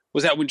her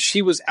was that when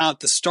she was out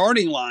the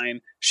starting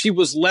line, she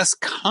was less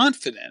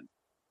confident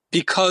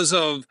because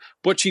of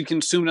what she'd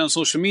consumed on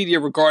social media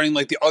regarding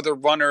like the other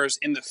runners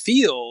in the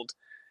field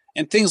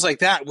and things like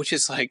that, which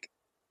is like,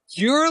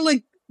 you're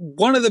like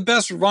one of the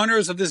best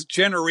runners of this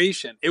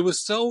generation. It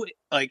was so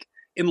like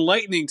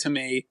enlightening to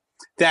me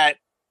that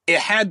it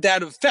had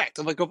that effect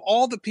of like, of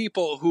all the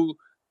people who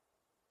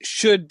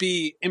should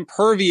be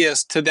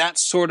impervious to that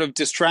sort of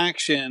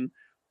distraction,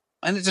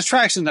 and the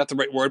distraction is not the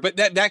right word, but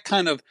that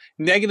kind of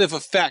negative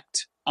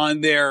effect on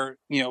their,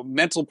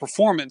 mental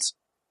performance,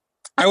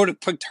 I would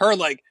have put her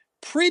like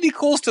pretty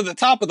close to the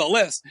top of the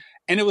list.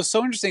 And it was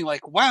so interesting.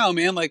 Like, wow,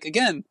 man, like,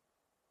 again,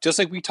 just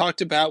like we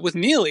talked about with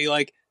Neely,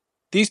 like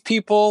these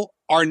people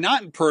are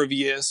not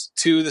impervious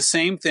to the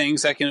same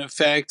things that can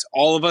affect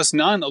all of us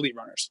non-elite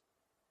runners.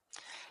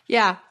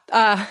 Yeah.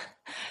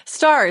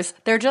 Stars,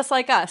 they're just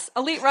like us.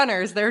 Elite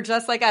runners, they're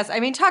just like us. I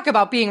mean, talk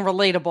about being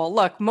relatable.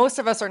 Look, most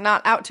of us are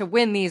not out to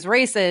win these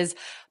races,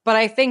 but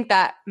I think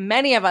that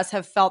many of us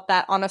have felt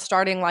that on a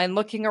starting line,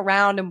 looking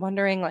around and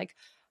wondering like,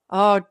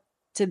 oh,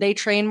 did they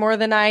train more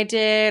than I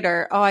did?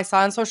 Or, oh, I saw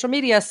on social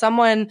media,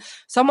 someone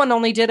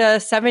only did a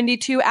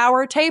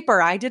 72-hour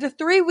taper. I did a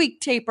 3-week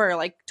taper,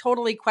 like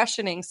totally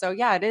questioning. So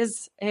yeah,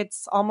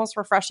 it's almost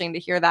refreshing to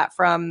hear that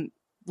from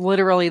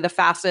literally the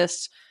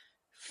fastest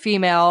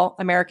female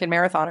American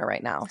marathoner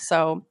right now.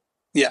 So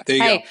yeah, there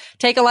you go.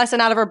 Take a lesson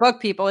out of her book,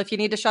 people. If you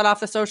need to shut off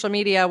the social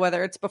media,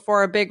 whether it's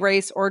before a big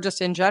race or just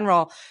in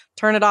general,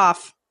 turn it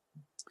off.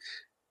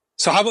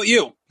 So how about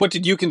you? What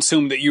did you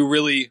consume that you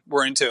really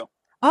were into?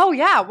 Oh,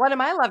 yeah. What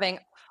am I loving?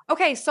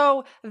 Okay,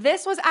 so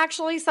this was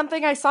actually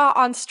something I saw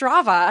on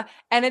Strava,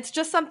 and it's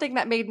just something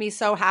that made me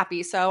so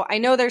happy. So I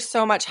know there's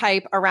so much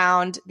hype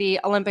around the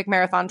Olympic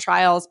marathon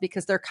trials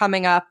because they're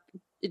coming up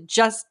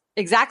just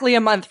exactly a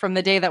month from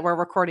the day that we're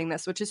recording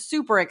this, which is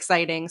super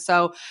exciting.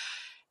 So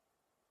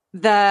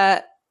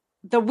the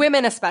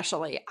women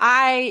especially,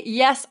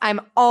 I'm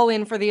all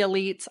in for the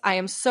elites. I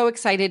am so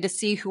excited to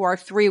see who our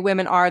 3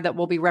 women are that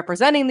will be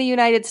representing the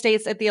United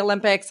States at the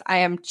Olympics. I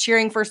am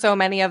cheering for so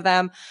many of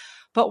them.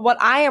 But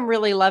what I am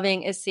really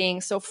loving is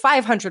seeing,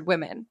 500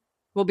 women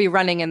will be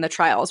running in the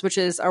trials, which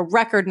is a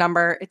record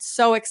number. It's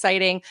so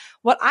exciting.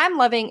 What I'm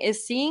loving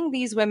is seeing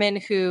these women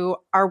who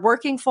are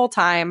working full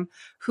time,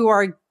 who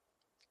are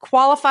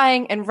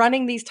qualifying and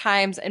running these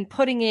times and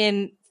putting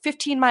in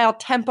 15-mile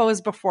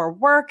tempos before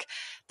work.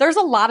 There's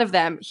a lot of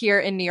them here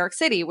in New York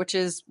City, which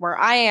is where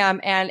I am.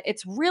 And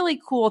it's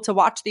really cool to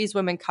watch these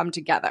women come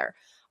together.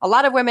 a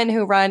lot of women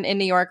who run in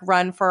New York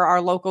run for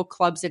our local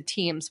clubs and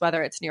teams,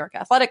 whether it's New York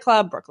Athletic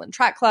Club, Brooklyn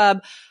Track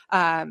Club.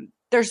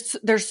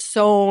 There's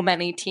so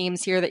many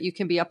teams here that you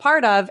can be a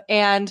part of.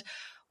 And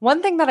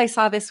one thing that I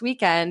saw this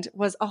weekend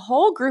was a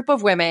whole group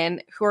of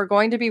women who are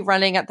going to be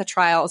running at the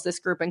trials. This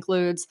group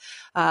includes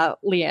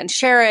Leanne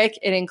Sherrick.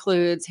 It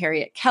includes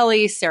Harriet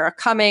Kelly, Sarah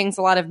Cummings,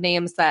 a lot of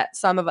names that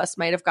some of us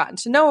might have gotten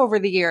to know over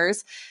the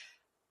years.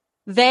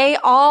 They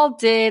all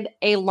did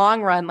a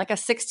long run, like a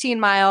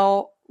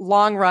 16-mile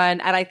long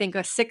run at, I think, a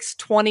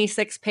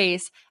 6:26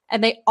 pace,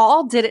 and they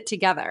all did it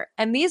together.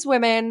 And these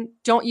women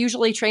don't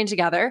usually train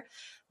together.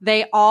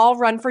 They all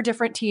run for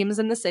different teams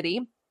in the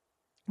city.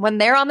 When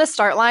they're on the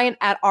start line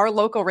at our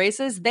local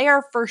races, they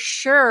are for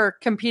sure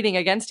competing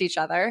against each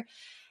other.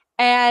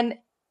 And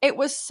it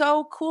was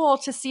so cool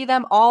to see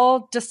them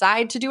all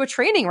decide to do a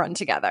training run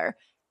together.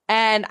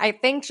 And I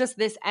think just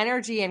this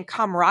energy and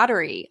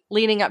camaraderie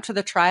leading up to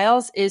the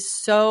trials is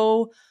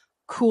so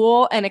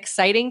cool and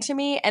exciting to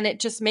me. And it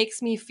just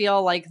makes me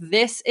feel like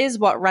this is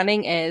what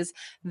running is.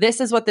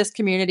 This is what this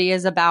community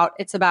is about.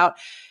 It's about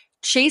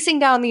chasing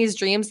down these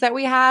dreams that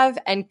we have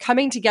and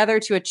coming together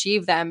to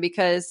achieve them,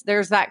 because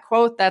there's that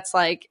quote that's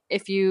like,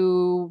 if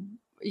you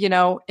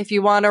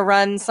want to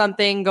run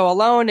something, go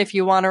alone. If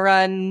you want to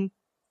run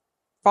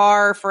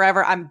far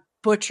forever, I'm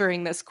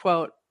butchering this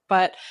quote,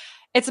 but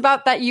it's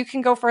about that you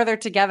can go further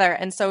together.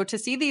 And so to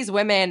see these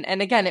women,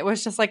 and again, it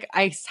was just like,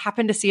 I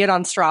happened to see it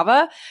on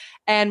Strava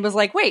and was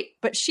like, wait,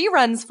 but she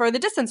runs for the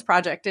Distance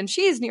Project and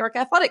she's New York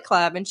Athletic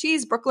Club and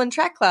she's Brooklyn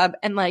Track Club.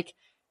 And like,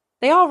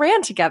 they all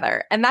ran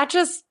together. And that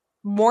just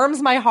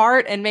warms my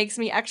heart and makes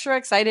me extra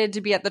excited to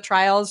be at the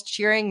trials,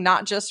 cheering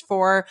not just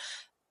for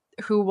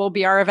who will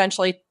be our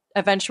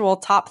eventual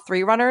top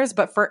 3 runners,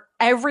 but for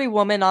every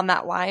woman on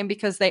that line,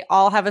 because they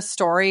all have a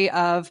story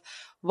of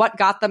what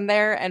got them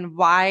there and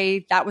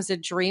why that was a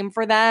dream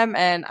for them.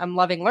 And I'm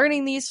loving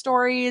learning these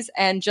stories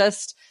and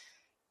just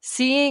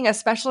seeing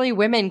especially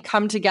women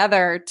come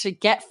together to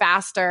get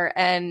faster.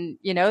 And,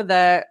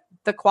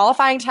 the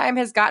qualifying time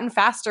has gotten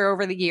faster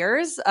over the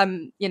years,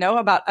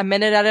 about a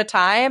minute at a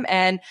time.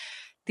 And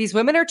these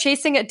women are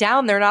chasing it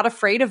down. They're not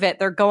afraid of it.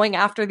 They're going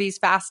after these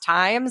fast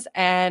times.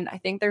 And I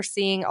think they're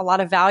seeing a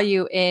lot of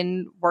value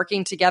in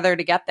working together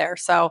to get there.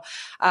 So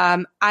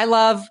I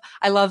love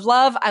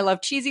love. I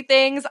love cheesy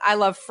things. I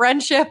love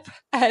friendship.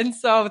 And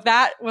so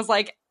that was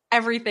like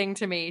everything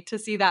to me to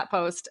see that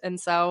post. And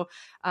so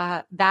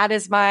that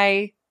is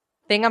my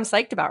thing I'm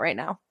psyched about right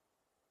now.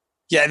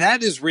 Yeah,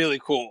 that is really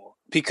cool.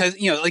 Because,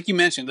 like you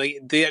mentioned, like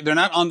they're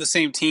not on the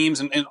same teams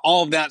and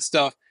all of that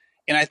stuff.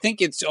 And I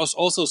think it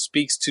also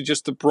speaks to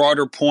just the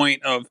broader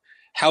point of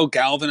how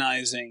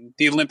galvanizing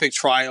the Olympic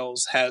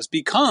trials has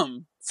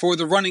become for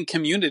the running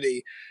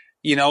community.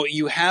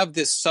 You have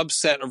this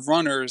subset of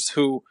runners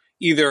who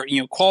either,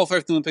 qualify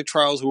for the Olympic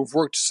trials, who have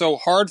worked so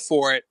hard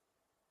for it.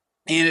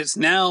 And it's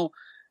now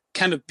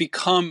kind of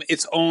become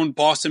its own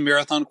Boston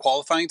Marathon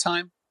qualifying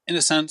time, in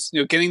a sense.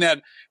 Getting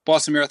that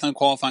Boston Marathon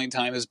qualifying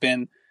time has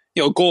been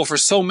a goal for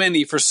so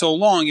many for so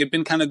long. It'd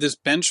been kind of this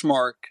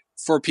benchmark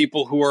for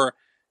people who are,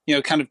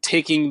 kind of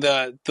taking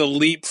the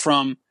leap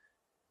from,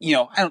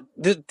 I'm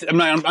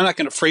not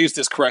going to phrase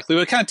this correctly,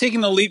 but kind of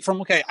taking the leap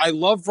from, okay, I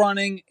love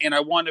running and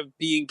I want to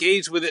be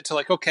engaged with it, to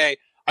like, okay,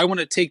 I want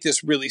to take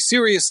this really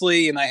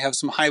seriously and I have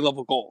some high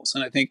level goals.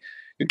 And I think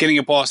getting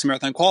a Boston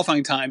Marathon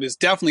qualifying time is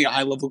definitely a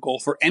high level goal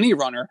for any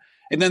runner.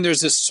 And then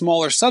there's this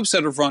smaller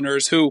subset of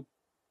runners who,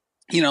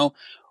 who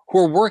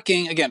are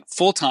working, again,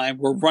 full-time,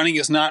 where running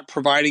is not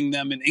providing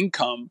them an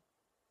income,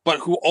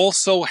 but who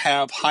also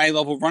have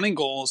high-level running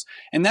goals.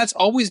 And that's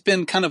always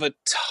been kind of a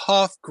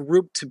tough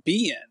group to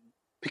be in,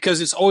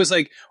 because it's always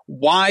like,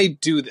 why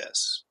do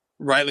this,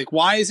 right? Like,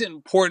 why is it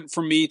important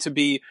for me to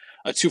be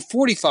a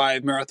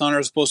 2:45 marathoner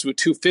as opposed to a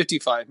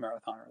 2:55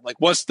 marathoner? Like,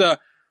 what's the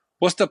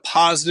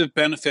positive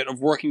benefit of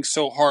working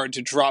so hard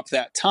to drop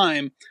that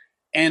time?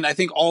 And I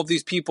think all of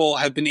these people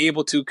have been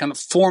able to kind of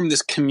form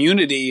this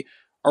community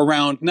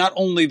around not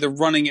only the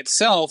running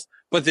itself,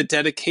 but the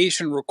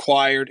dedication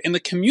required and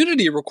the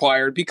community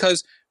required,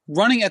 because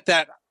running at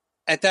that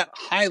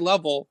high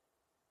level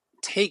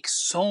takes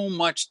so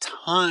much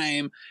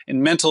time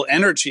and mental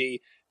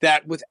energy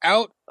that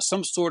without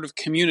some sort of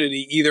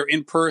community, either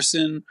in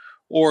person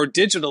or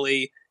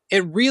digitally,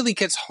 it really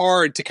gets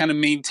hard to kind of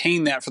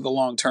maintain that for the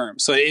long term.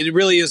 So it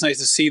really is nice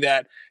to see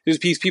that there's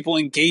these people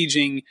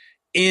engaging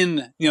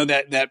in,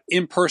 that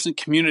in-person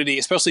community,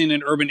 especially in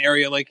an urban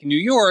area like New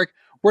York,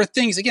 where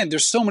things, again,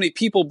 there's so many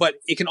people, but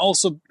it can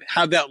also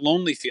have that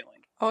lonely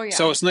feeling. Oh, yeah.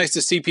 So it's nice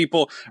to see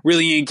people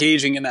really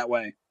engaging in that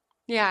way.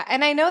 Yeah.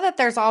 And I know that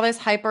there's all this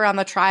hype around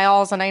the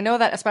trials. And I know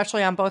that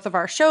especially on both of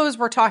our shows,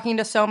 we're talking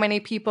to so many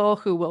people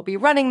who will be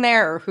running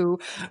there or who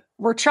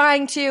we're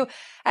trying to.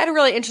 I had a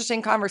really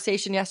interesting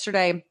conversation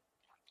yesterday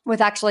with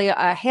actually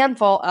a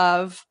handful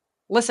of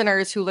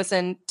listeners who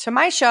listen to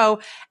my show.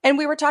 And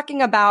we were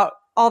talking about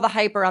all the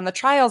hype around the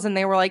trials. And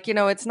they were like,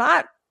 it's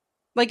not,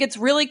 like, it's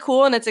really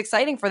cool and it's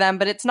exciting for them,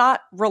 but it's not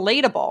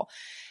relatable.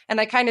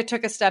 And I kind of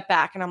took a step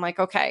back and I'm like,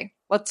 okay,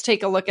 let's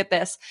take a look at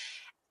this.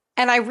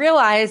 And I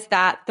realized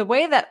that the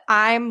way that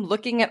I'm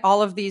looking at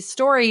all of these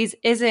stories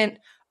isn't,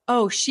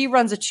 oh, she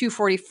runs a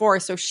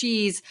 2:44, so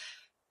she's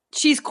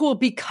cool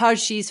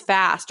because she's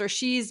fast, or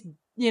she's,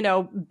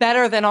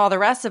 better than all the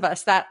rest of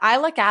us. That I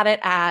look at it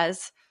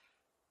as,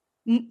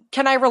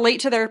 can I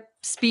relate to their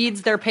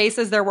speeds, their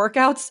paces, their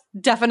workouts?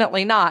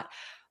 Definitely not.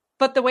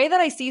 But the way that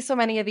I see so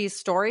many of these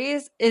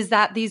stories is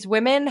that these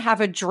women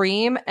have a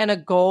dream and a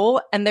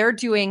goal, and they're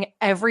doing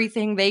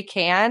everything they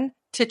can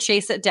to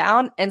chase it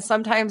down. And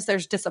sometimes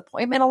there's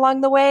disappointment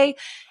along the way,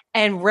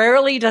 and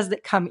rarely does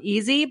it come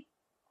easy.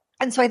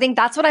 And so I think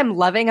that's what I'm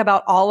loving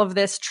about all of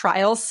this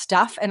trial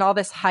stuff and all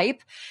this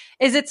hype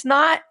is it's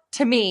not,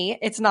 to me,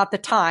 it's not the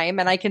time.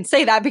 And I can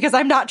say that because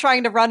I'm not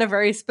trying to run a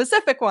very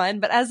specific one,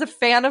 but as a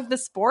fan of the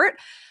sport,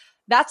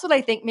 that's what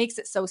I think makes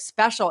it so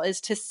special,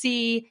 is to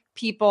see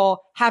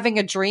people having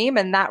a dream,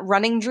 and that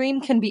running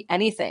dream can be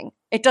anything.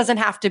 It doesn't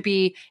have to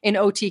be an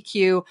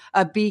OTQ,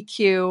 a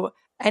BQ,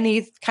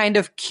 any kind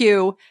of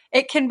Q.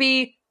 It can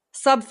be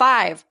sub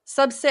 5,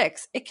 sub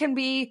 6. It can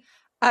be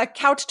a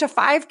couch to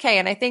 5K.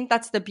 And I think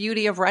that's the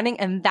beauty of running.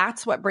 And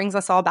that's what brings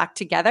us all back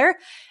together,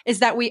 is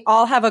that we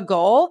all have a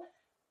goal,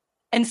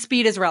 and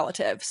speed is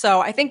relative.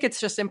 So I think it's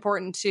just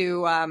important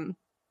to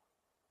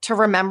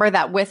remember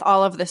that with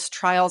all of this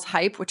trials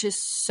hype, which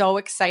is so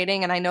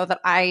exciting. And I know that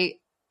I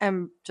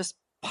am just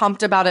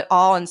pumped about it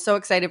all and so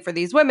excited for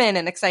these women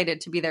and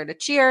excited to be there to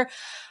cheer.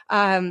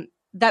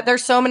 That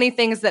there's so many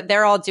things that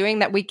they're all doing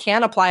that we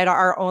can apply to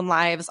our own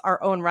lives,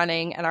 our own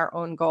running, and our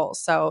own goals.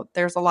 So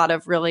there's a lot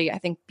of really, I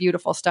think,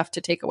 beautiful stuff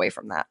to take away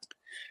from that.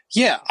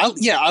 Yeah,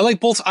 I like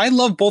both. I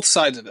love both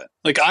sides of it.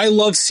 Like, I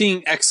love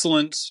seeing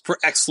excellence for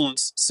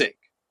excellence sake,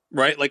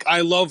 right? Like,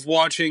 I love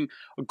watching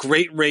a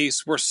great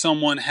race where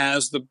someone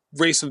has the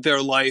race of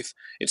their life.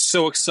 It's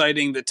so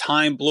exciting. The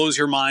time blows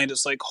your mind.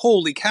 It's like,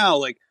 holy cow.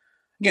 Like,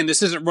 again,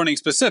 this isn't running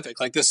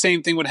specific. Like, the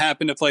same thing would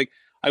happen if, like,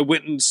 I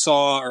went and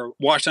saw or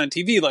watched on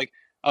TV, like,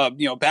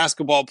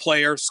 basketball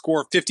player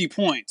score 50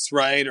 points,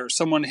 right? Or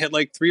someone hit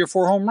like 3 or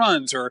 4 home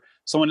runs, or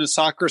someone in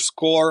soccer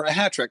score a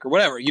hat trick or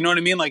whatever. You know what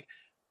I mean? Like,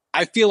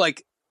 I feel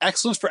like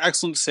excellence for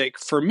excellence sake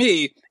for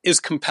me is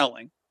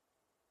compelling,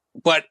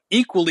 but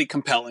equally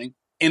compelling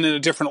in a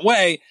different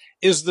way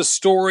is the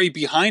story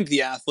behind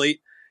the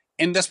athlete.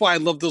 And that's why I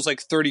love those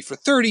like 30 for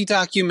 30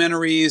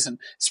 documentaries. And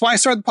that's why I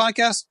started the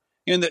podcast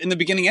in the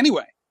beginning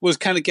anyway, was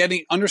kind of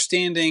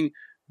understanding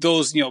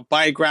those,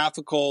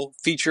 biographical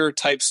feature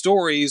type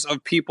stories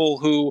of people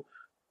who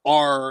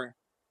are,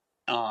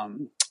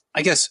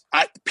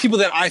 people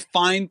that I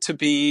find to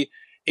be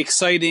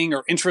exciting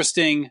or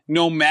interesting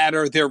no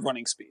matter their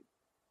running speed.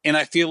 And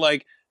I feel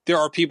like there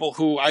are people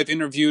who I've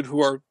interviewed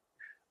who are,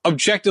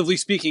 objectively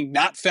speaking,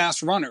 not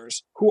fast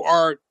runners, who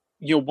are,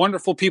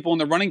 wonderful people in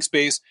the running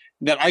space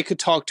that I could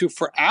talk to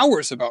for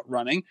hours about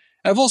running.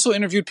 And I've also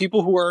interviewed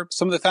people who are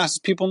some of the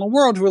fastest people in the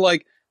world who are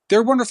like,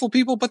 they're wonderful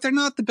people, but they're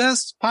not the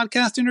best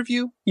podcast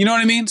interview. You know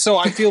what I mean? So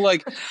I feel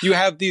like you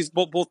have these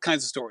both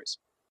kinds of stories.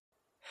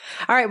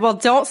 All right. Well,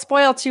 don't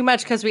spoil too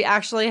much because we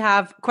actually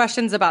have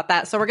questions about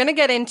that. So we're going to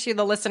get into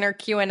the listener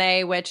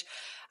Q&A, which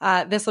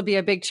this will be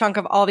a big chunk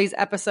of all these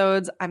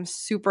episodes. I'm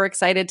super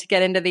excited to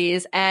get into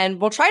these, and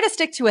we'll try to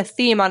stick to a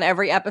theme on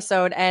every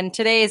episode. And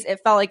today's,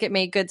 it felt like it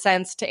made good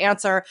sense to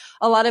answer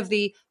a lot of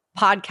the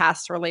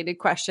podcast related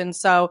questions.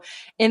 So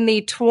in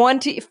the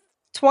 20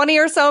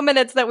 or so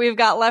minutes that we've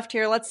got left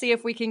here, let's see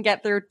if we can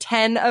get through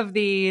 10 of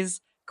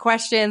these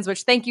questions,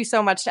 which thank you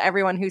so much to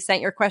everyone who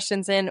sent your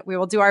questions in. We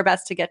will do our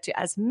best to get to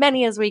as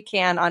many as we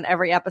can on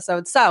every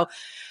episode. So,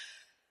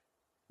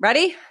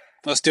 ready?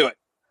 Let's do it.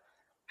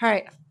 All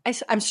right.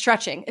 I'm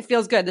stretching. It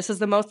feels good. This is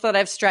the most that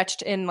I've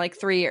stretched in like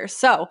 3 years.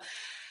 So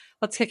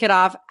let's kick it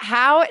off.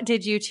 How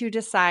did you two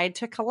decide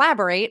to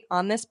collaborate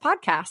on this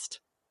podcast?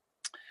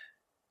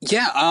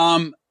 Yeah.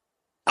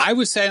 I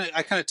would say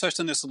I kind of touched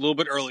on this a little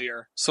bit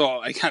earlier.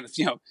 So I kind of,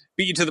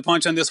 beat you to the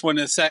punch on this one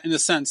in a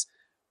sense.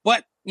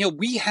 But,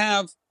 we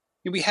had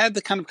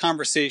the kind of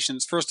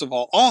conversations, first of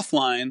all,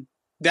 offline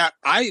that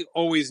I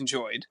always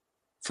enjoyed,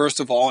 first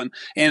of all.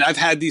 And I've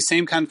had these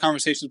same kind of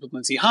conversations with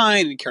Lindsey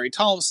Hein and Carrie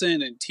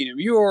Tollefson and Tina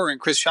Muir and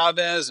Chris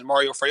Chavez and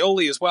Mario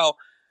Fraioli as well.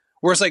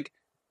 Where it's like,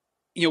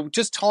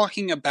 just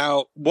talking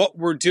about what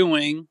we're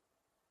doing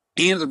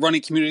and the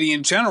running community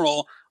in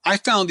general, I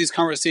found these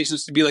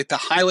conversations to be like the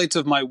highlights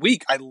of my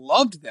week. I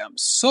loved them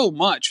so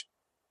much.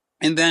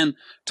 And then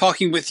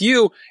talking with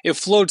you, it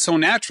flowed so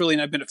naturally.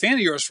 And I've been a fan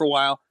of yours for a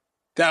while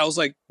that I was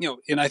like,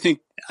 and I think,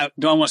 I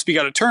don't want to speak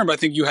out of turn, but I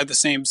think you had the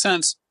same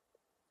sense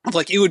of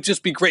like, it would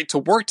just be great to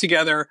work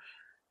together,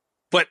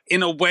 but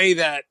in a way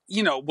that,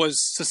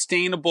 was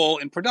sustainable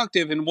and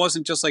productive and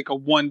wasn't just like a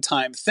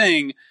one-time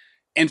thing,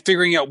 and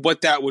figuring out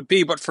what that would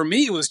be. But for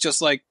me, it was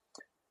just like,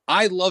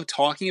 I love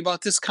talking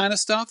about this kind of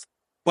stuff,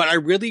 but I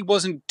really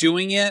wasn't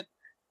doing it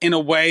in a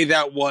way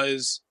that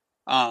was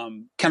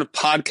kind of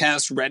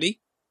podcast ready,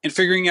 and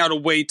figuring out a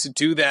way to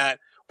do that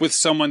with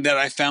someone that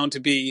I found to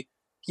be,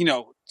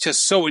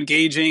 just so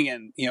engaging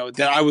and,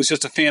 that I was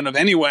just a fan of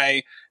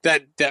anyway,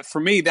 that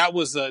for me, that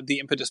was the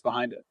impetus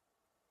behind it.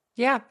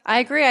 Yeah, I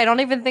agree. I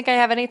don't even think I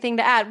have anything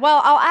to add. Well,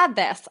 I'll add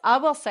this. I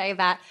will say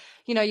that,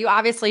 you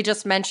obviously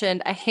just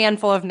mentioned a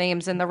handful of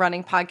names in the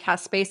running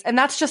podcast space, and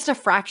that's just a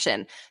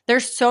fraction.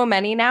 There's so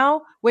many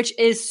now, which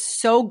is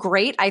so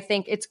great. I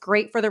think it's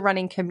great for the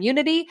running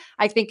community.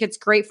 I think it's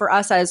great for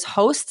us as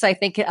hosts. I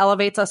think it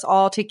elevates us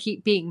all to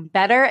keep being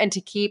better and to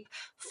keep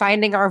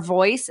finding our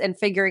voice and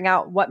figuring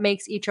out what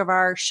makes each of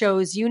our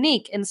shows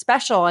unique and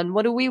special and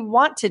what do we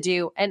want to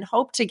do and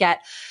hope to get.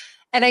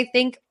 And I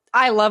think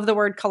I love the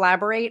word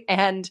collaborate,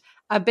 and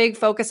a big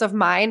focus of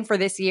mine for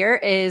this year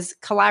is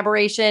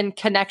collaboration,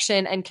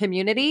 connection, and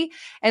community.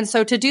 And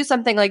so to do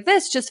something like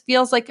this just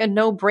feels like a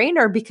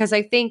no-brainer, because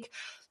I think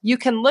you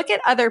can look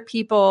at other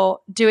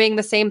people doing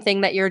the same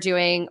thing that you're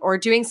doing or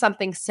doing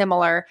something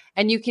similar,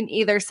 and you can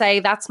either say,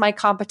 that's my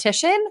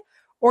competition,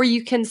 or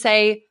you can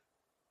say,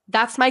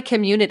 that's my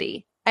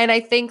community. And I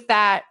think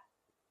that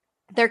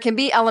there can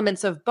be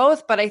elements of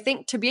both, but I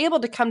think to be able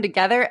to come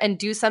together and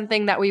do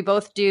something that we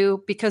both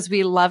do because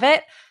we love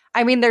it,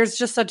 I mean, there's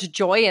just such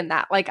joy in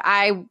that. Like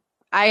I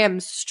am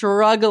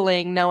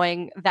struggling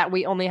knowing that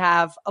we only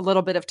have a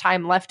little bit of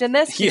time left in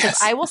this,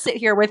 because I will sit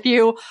here with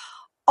you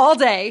all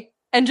day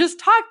and just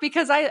talk,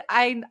 because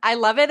I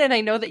love it, and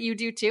I know that you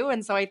do too.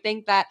 And so I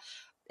think that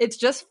it's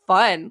just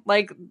fun.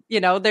 Like,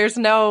 there's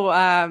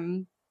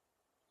no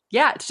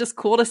it's just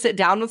cool to sit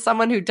down with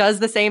someone who does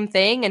the same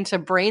thing and to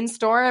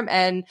brainstorm.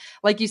 And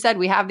like you said,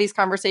 we have these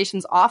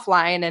conversations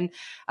offline.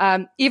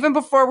 And even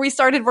before we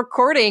started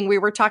recording, we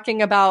were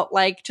talking about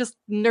like just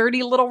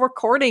nerdy little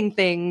recording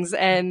things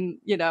and,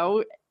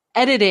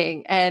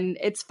 editing. And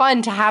it's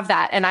fun to have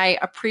that. And I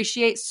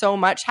appreciate so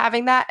much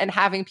having that and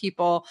having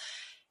people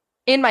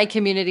in my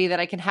community that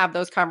I can have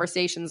those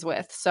conversations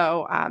with.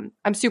 So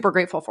I'm super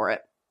grateful for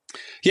it.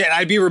 Yeah, and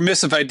I'd be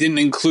remiss if I didn't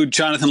include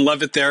Jonathan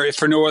Levitt there, if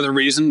for no other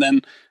reason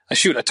than, I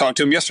talked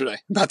to him yesterday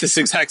about this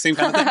exact same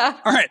kind of thing.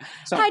 All right.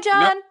 So, hi,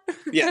 John.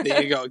 Yeah,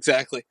 there you go.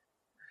 Exactly.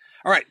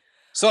 All right.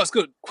 So that's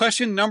good.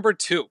 Question number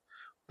 2.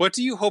 What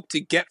do you hope to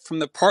get from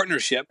the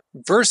partnership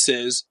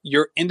versus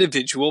your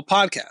individual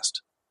podcast?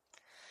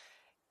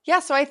 Yeah,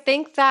 so I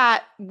think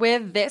that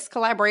with this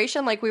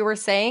collaboration, like we were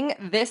saying,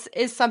 this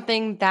is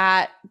something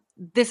that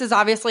this is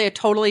obviously a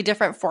totally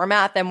different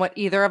format than what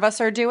either of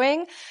us are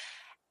doing.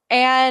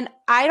 And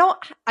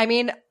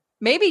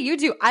maybe you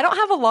do. I don't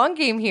have a long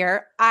game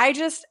here. I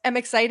just am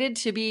excited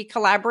to be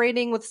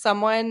collaborating with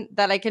someone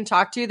that I can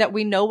talk to, that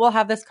we know will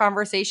have this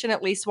conversation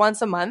at least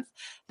once a month,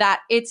 that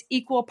it's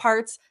equal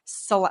parts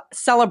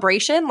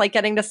celebration, like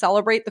getting to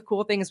celebrate the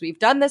cool things we've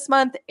done this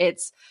month.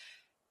 It's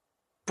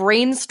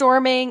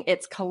brainstorming,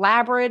 it's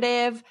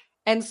collaborative.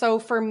 And so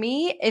for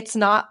me, it's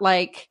not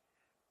like,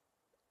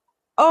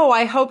 oh,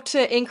 I hope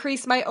to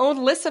increase my own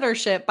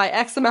listenership by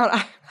X amount.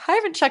 I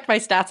haven't checked my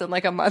stats in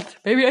like a month.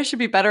 Maybe I should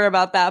be better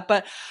about that.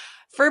 But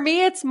for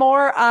me, it's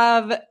more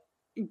of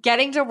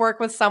getting to work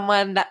with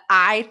someone that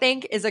I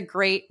think is a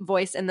great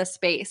voice in the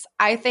space.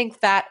 I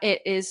think that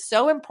it is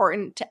so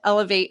important to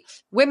elevate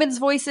women's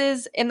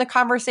voices in the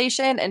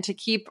conversation and to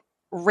keep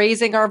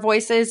raising our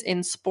voices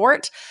in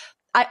sport.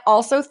 I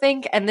also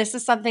think, and this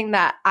is something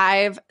that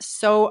I've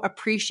so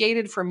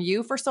appreciated from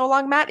you for so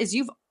long, Matt, is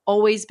you've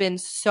always been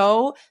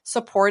so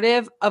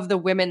supportive of the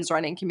women's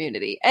running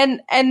community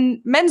and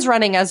men's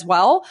running as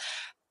well.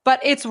 But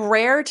it's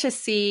rare to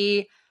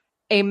see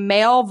a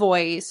male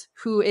voice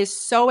who is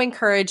so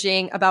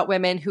encouraging about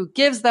women, who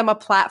gives them a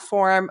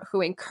platform,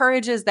 who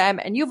encourages them.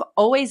 And you've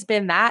always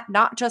been that,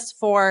 not just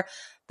for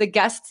the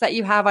guests that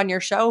you have on your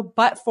show,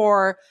 but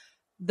for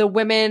the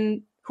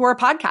women who are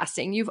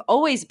podcasting. You've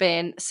always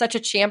been such a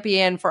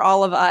champion for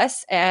all of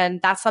us. And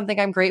that's something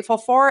I'm grateful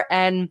for.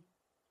 And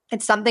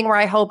it's something where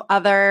I hope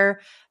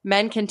other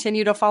men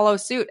continue to follow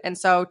suit. And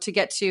so to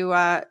get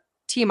to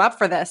team up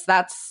for this,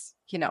 that's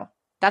the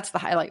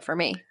highlight for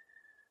me.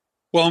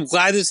 Well, I'm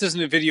glad this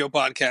isn't a video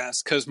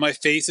podcast, because my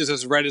face is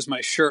as red as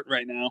my shirt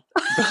right now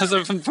because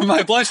from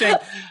my blushing.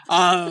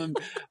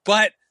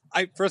 But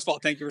first of all,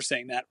 thank you for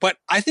saying that. But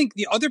I think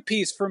the other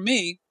piece for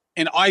me,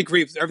 and I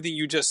agree with everything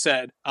you just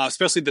said,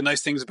 especially the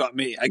nice things about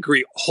me. I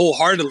agree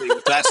wholeheartedly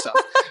with that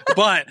stuff.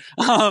 But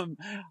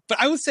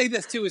I would say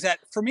this too, is that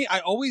for me,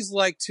 I always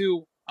like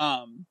to,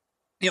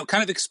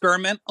 kind of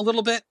experiment a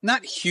little bit,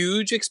 not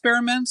huge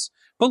experiments,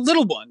 but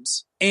little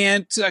ones.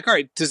 And like, all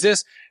right, does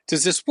this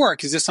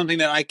work? Is this something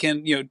that I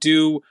can,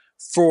 do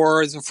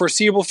for the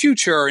foreseeable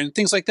future and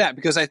things like that?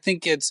 Because I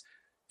think it's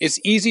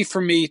easy for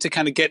me to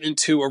kind of get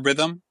into a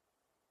rhythm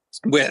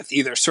with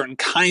either certain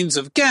kinds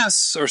of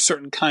guests or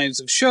certain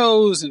kinds of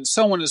shows and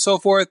so on and so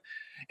forth.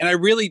 And I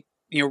really,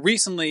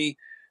 recently,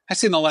 I'd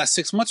say in the last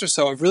 6 months or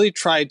so, I've really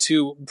tried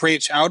to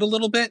branch out a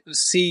little bit and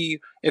see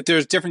if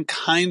there's different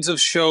kinds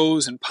of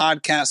shows and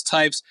podcast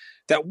types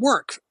that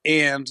work.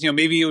 And,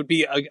 maybe it would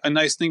be a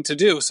nice thing to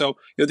do. So,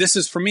 this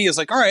is for me is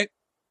like, all right,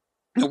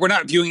 we're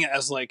not viewing it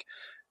as like,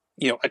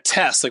 a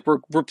test. Like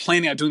we're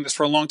planning on doing this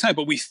for a long time,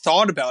 but we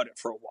thought about it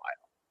for a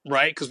while,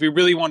 right? Because we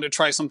really wanted to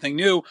try something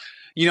new,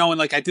 and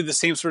like I did the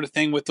same sort of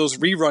thing with those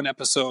rerun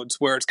episodes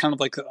where it's kind of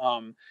like,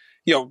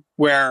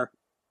 where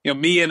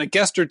me and a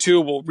guest or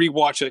two will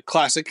rewatch a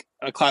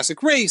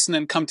classic race and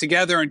then come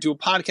together and do a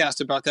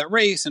podcast about that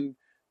race and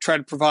try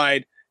to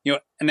provide,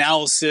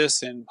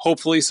 analysis and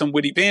hopefully some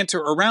witty banter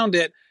around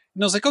it.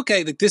 And I was like,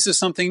 okay, like this is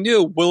something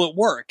new. Will it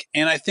work?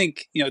 And I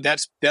think,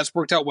 that's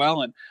worked out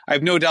well. And I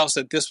have no doubts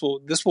that this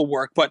will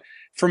work. But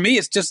for me,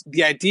 it's just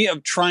the idea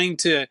of trying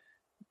to,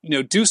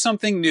 do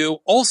something new.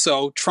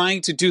 Also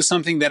trying to do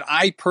something that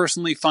I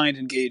personally find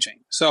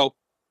engaging. So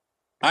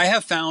I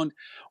have found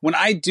when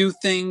I do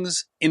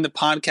things in the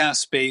podcast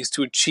space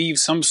to achieve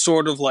some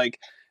sort of like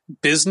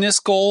business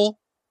goal,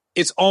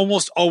 it's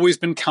almost always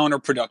been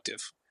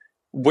counterproductive.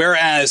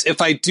 Whereas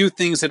if I do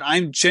things that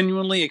I'm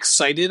genuinely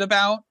excited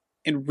about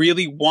and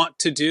really want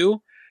to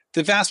do,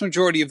 the vast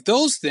majority of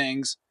those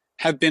things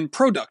have been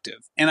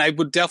productive. And I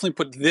would definitely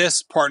put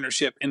this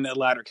partnership in the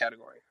latter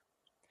category.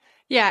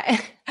 Yeah.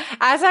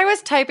 As I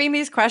was typing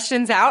these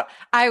questions out,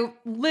 I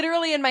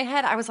literally in my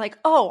head, I was like,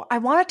 oh, I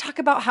want to talk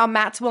about how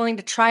Matt's willing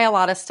to try a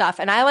lot of stuff.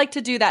 And I like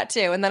to do that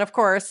too. And then of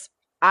course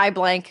I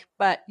blank,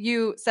 but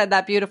you said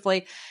that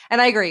beautifully.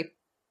 And I agree.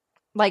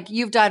 Like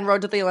you've done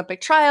Road to the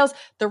Olympic Trials,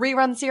 the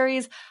rerun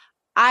series.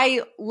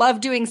 I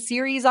love doing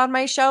series on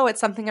my show.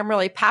 It's something I'm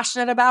really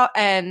passionate about.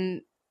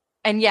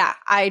 And yeah,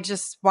 I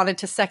just wanted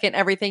to second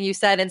everything you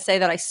said and say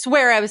that I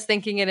swear I was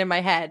thinking it in my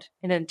head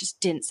and then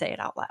just didn't say it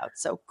out loud.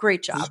 So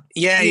great job.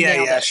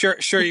 Yeah.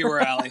 Sure you were,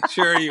 Allie.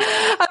 Sure you were.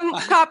 I'm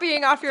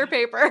copying off your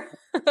paper.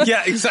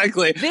 Yeah,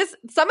 exactly.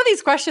 Some of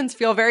these questions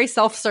feel very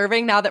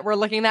self-serving now that we're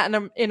looking at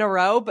in a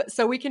row, but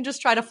so we can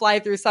just try to fly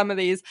through some of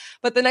these.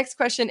 But the next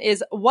question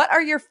is, what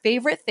are your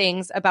favorite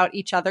things about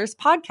each other's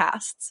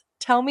podcasts?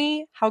 Tell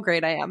me how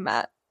great I am,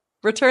 Matt.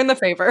 Return the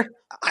favor.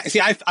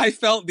 I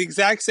felt the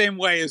exact same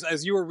way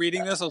as you were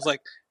reading this. I was like,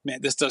 man,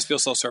 this does feel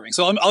self-serving.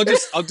 So I'll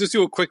just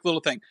do a quick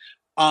little thing.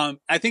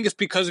 I think it's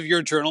because of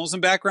your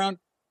journalism background.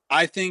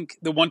 I think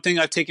the one thing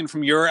I've taken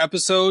from your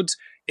episodes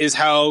is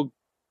how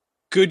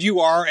good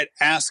you are at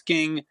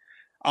asking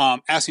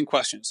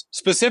questions.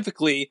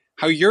 Specifically,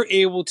 how you're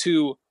able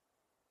to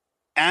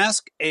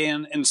ask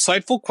an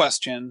insightful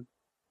question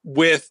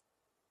with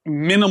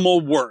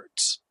minimal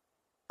words.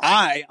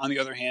 I, on the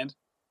other hand,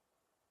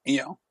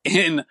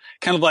 in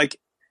kind of like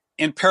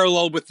in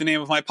parallel with the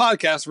name of my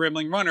podcast,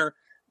 Rambling Runner,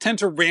 tend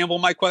to ramble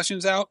my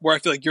questions out where I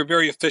feel like you're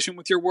very efficient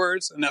with your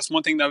words. And that's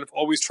one thing that I've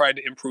always tried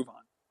to improve on.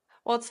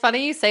 Well, it's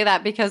funny you say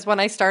that because when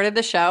I started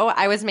the show,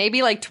 I was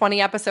maybe like 20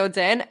 episodes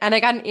in and I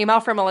got an email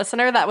from a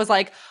listener that was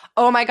like,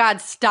 oh my God,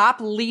 stop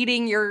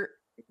leading your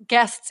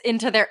guests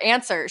into their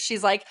answers.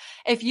 She's like,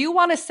 if you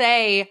want to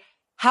say,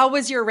 how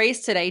was your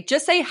race today?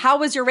 Just say, how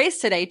was your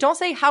race today? Don't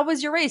say, how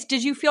was your race?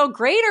 Did you feel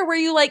great or were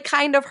you like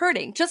kind of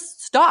hurting?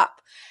 Just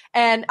stop.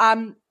 And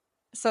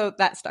so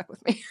that stuck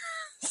with me.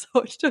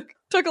 So it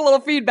took a little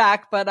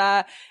feedback,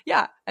 but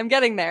yeah, I'm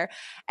getting there.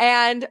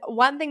 And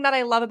one thing that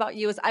I love about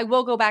you is I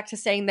will go back to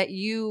saying that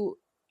you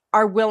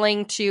are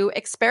willing to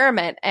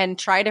experiment and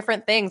try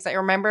different things. I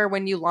remember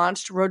when you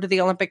launched Road to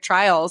the Olympic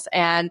Trials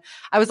and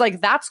I was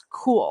like, that's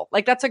cool.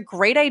 Like that's a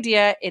great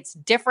idea. It's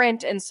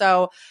different. And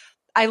so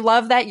I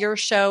love that your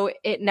show,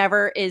 it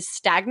never is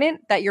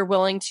stagnant, that you're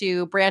willing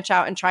to branch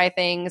out and try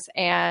things.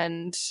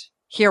 And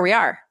here we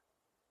are.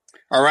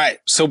 All right.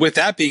 So with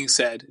that being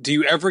said, do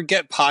you ever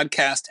get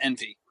podcast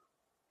envy?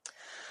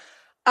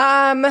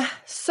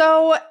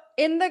 So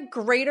in the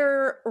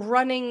greater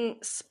running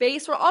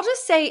space, or I'll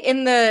just say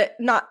in the,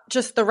 not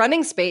just the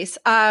running space,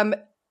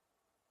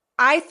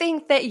 I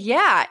think that,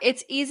 yeah,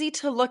 it's easy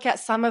to look at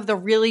some of the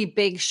really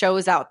big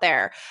shows out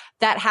there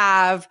that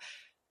have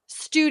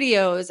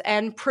studios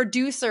and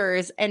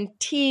producers and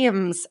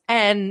teams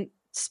and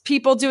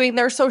people doing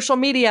their social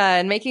media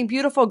and making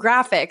beautiful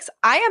graphics.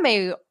 I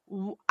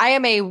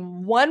am a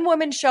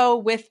one-woman show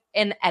with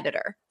an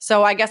editor.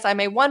 So I guess I'm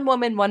a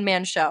one-woman,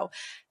 one-man show.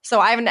 So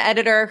I have an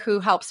editor who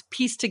helps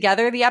piece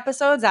together the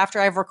episodes after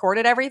I've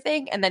recorded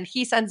everything. And then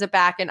he sends it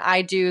back and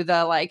I do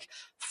the like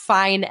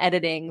fine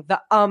editing, the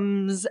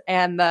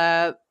and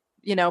the,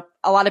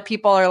 a lot of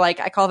people are like,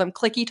 I call them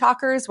clicky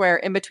talkers, where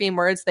in between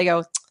words they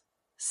go,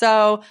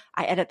 so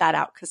I edit that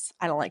out because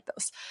I don't like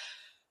those.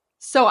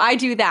 So I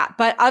do that.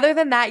 But other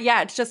than that,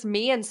 yeah, it's just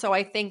me. And so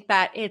I think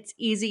that it's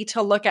easy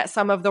to look at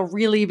some of the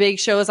really big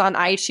shows on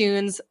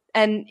iTunes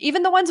and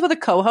even the ones with a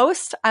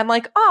co-host. I'm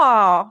like,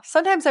 oh,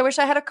 sometimes I wish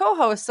I had a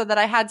co-host so that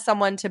I had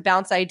someone to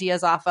bounce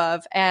ideas off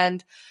of.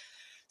 And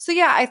so,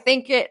 yeah, I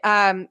think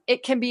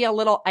it can be a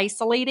little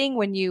isolating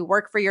when you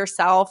work for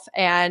yourself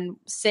and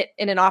sit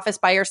in an office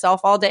by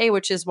yourself all day,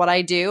 which is what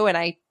I do. And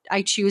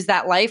I choose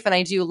that life and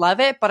I do love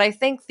it. But I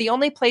think the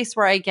only place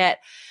where I get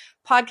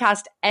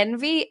podcast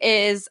envy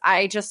is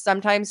I just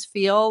sometimes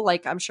feel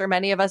like, I'm sure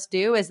many of us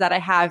do, is that I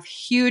have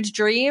huge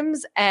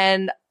dreams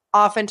and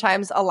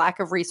oftentimes a lack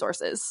of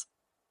resources.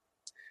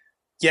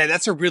 Yeah,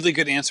 that's a really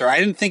good answer. I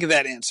didn't think of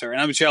that answer and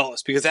I'm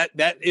jealous because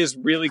that is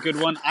really good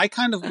one. I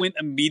kind of went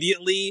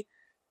immediately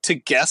to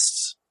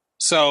guests.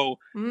 So,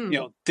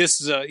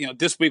 this is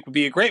this week would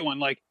be a great one.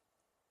 Like,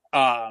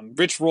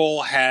 Rich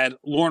Roll had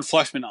Lauren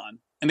Fleshman on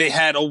and they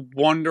had a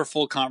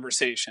wonderful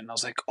conversation. I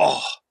was like,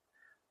 oh,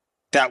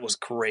 that was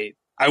great.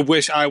 I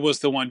wish I was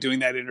the one doing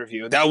that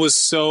interview. That was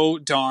so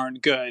darn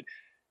good.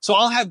 So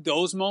I'll have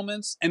those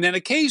moments. And then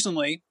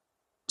occasionally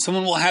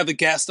someone will have a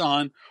guest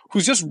on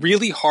who's just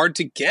really hard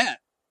to get.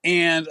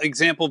 And an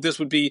example of this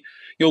would be,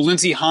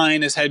 Lindsey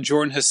Hein has had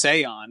Jordan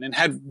Hasay on and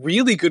had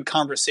really good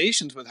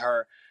conversations with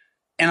her.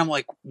 And I'm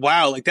like,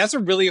 wow, like that's a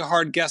really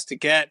hard guest to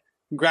get.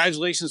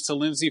 Congratulations to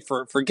Lindsey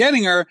for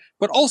getting her,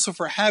 but also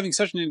for having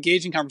such an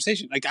engaging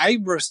conversation. Like I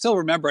still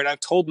remember it.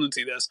 I've told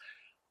Lindsey this,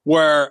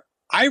 where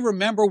I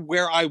remember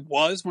where I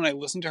was when I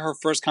listened to her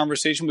first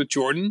conversation with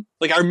Jordan.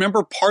 Like I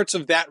remember parts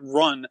of that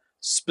run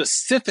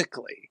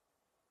specifically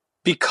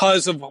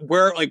because of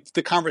where like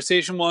the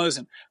conversation was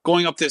and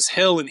going up this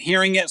hill and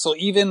hearing it. So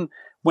even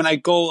when I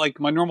go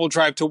like my normal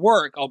drive to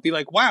work, I'll be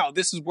like, wow,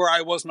 this is where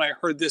I was when I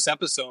heard this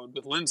episode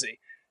with Lindsey.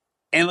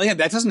 And again,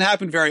 that doesn't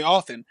happen very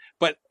often.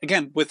 But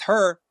again, with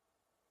her,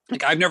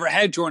 like I've never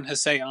had Jordan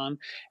Hasay on,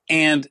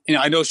 and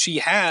I know she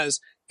has,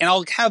 and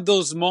I'll have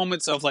those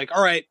moments of like,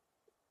 all right,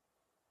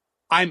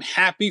 I'm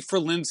happy for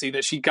Lindsey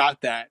that she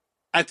got that.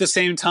 At the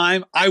same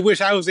time, I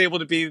wish I was able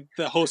to be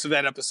the host of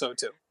that episode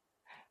too.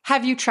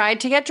 Have you tried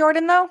to get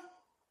Jordan though?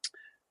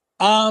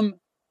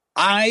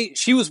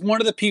 She was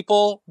one of the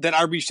people that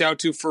I reached out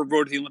to for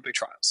Road to the Olympic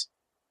Trials.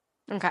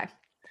 Okay.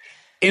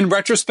 In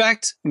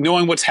retrospect,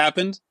 knowing what's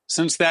happened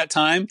since that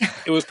time,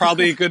 it was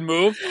probably a good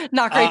move.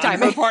 Not great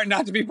timing. On her part,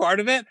 not to be part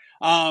of it,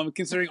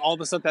 considering all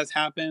the stuff that's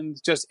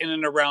happened just in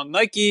and around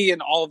Nike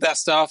and all of that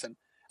stuff. And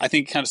I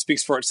think it kind of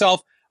speaks for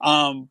itself.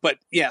 But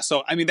yeah,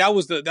 so I mean, that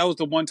was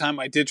the one time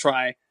I did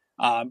try.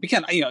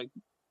 Because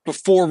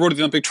before Road to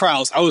the Olympic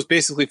Trials, I was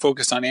basically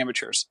focused on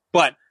amateurs.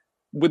 But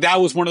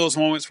that was one of those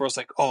moments where I was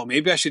like, oh,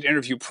 maybe I should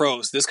interview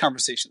pros. This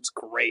conversation's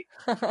great.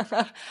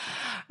 All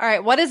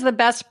right. What is the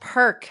best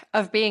perk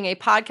of being a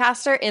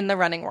podcaster in the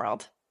running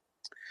world?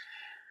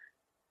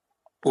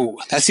 Ooh,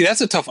 that's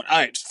a tough one. All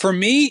right. For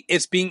me,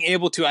 it's being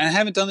able to, I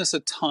haven't done this a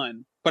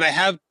ton, but I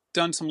have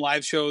done some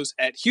live shows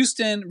at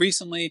Houston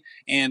recently,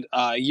 and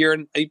a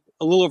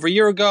little over a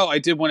year ago, I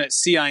did one at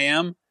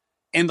CIM.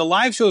 And the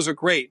live shows are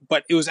great,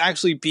 but it was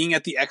actually being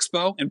at the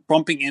expo and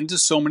bumping into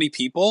so many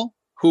people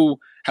who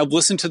have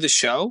listened to the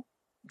show.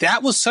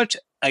 That was such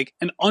like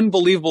an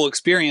unbelievable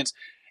experience.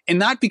 And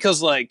not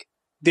because like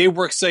they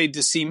were excited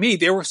to see me.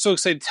 They were so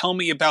excited to tell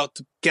me about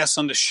the guests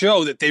on the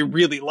show that they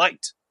really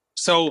liked.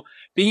 So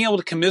being able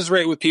to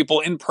commiserate with people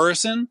in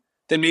person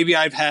that maybe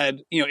I've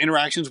had,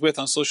 interactions with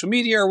on social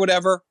media or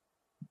whatever,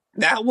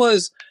 that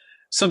was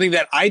something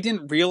that I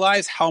didn't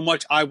realize how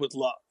much I would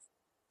love.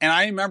 And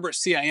I remember at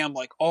CIM,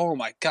 like, oh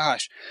my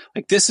gosh,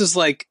 like this is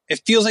like,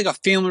 it feels like a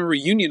family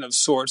reunion of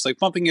sorts, like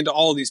bumping into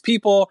all of these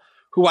people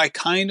who I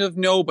kind of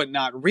know, but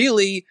not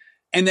really.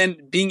 And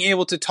then being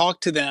able to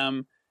talk to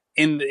them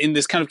in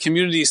this kind of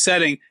community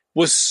setting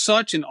was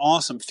such an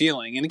awesome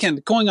feeling. And again,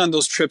 going on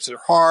those trips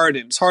are hard,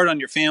 and it's hard on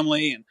your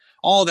family and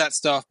all that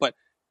stuff, but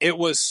it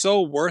was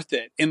so worth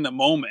it in the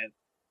moment.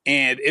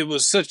 And it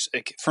was such,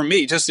 for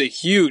me, just a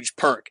huge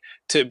perk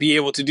to be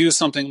able to do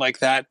something like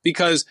that,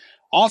 because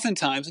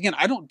oftentimes, again,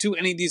 I don't do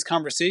any of these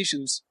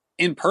conversations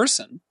in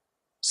person.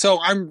 So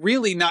I'm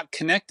really not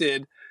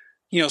connected,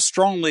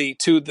 strongly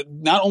to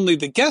not only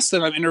the guests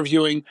that I'm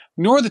interviewing,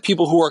 nor the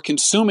people who are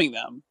consuming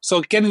them.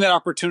 So getting that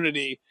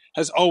opportunity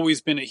has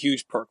always been a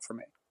huge perk for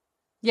me.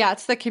 Yeah,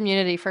 it's the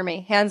community for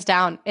me, hands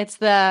down. It's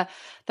the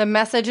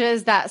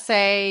messages that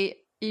say,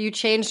 you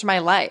changed my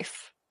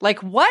life. Like,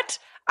 what?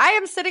 I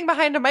am sitting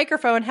behind a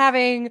microphone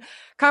having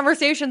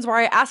conversations where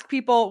I ask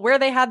people where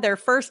they had their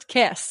first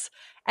kiss.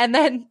 And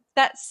then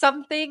that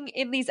something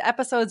in these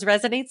episodes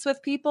resonates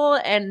with people,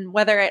 and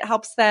whether it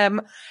helps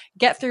them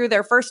get through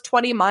their first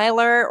 20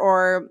 miler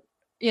or,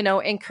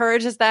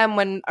 encourages them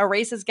when a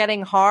race is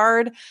getting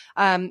hard.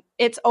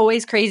 It's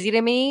always crazy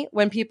to me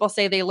when people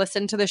say they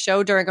listen to the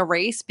show during a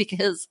race,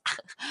 because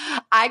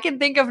I can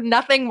think of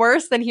nothing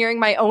worse than hearing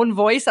my own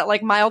voice at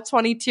like mile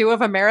 22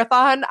 of a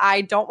marathon.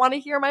 I don't want to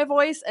hear my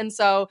voice. And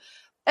so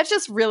it's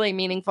just really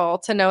meaningful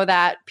to know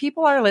that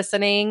people are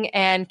listening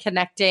and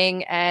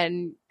connecting,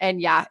 and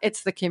yeah,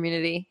 it's the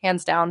community,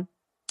 hands down.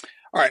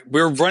 All right,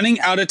 we're running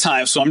out of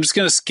time, so I'm just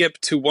going to skip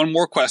to one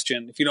more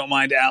question, if you don't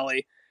mind,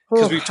 Allie,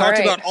 because we've talked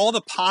about all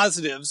the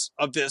positives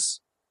of this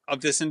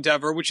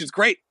endeavor, which is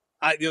great.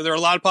 There are a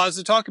lot of positives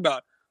to talk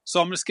about, so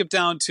I'm going to skip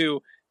down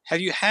to: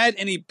 have you had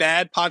any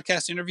bad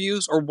podcast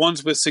interviews or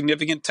ones with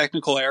significant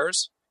technical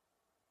errors?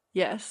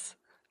 Yes,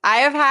 I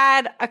have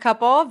had a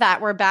couple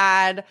that were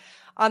bad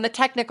on the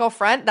technical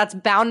front. That's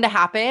bound to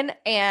happen.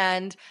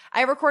 And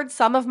I record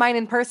some of mine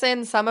in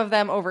person, some of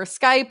them over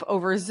Skype,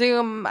 over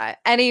Zoom,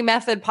 any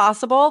method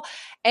possible.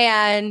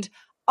 And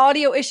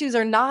audio issues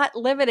are not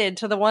limited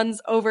to the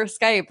ones over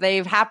Skype.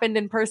 They've happened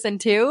in person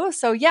too.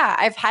 So yeah,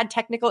 I've had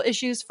technical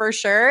issues for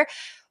sure.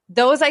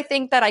 Those I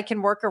think that I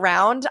can work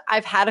around.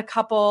 I've had a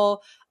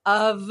couple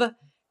of,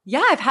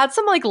 I've had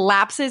some like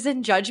lapses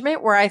in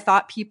judgment where I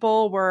thought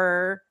people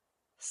were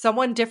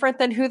someone different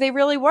than who they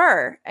really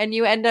were. And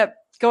you end up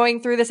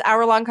going through this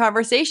hour-long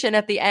conversation.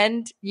 At the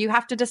end, you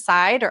have to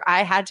decide, or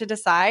I had to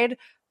decide,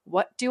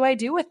 what do I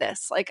do with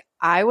this? Like,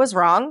 I was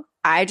wrong.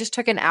 I just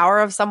took an hour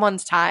of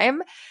someone's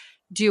time.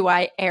 do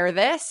I air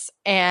this?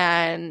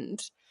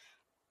 And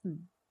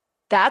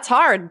that's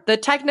hard. The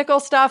technical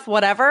stuff,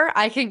 whatever,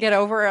 I can get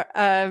over,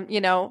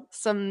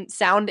 some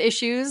sound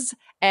issues,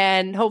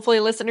 and hopefully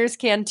listeners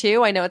can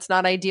too. I know it's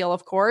not ideal,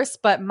 of course,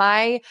 but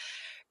my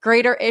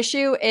greater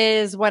issue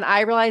is when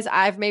I realize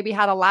I've maybe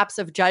had a lapse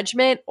of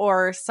judgment,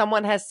 or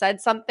someone has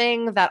said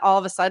something that all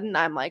of a sudden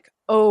I'm like,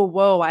 oh,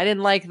 whoa, I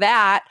didn't like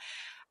that.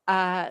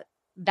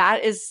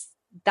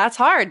 That's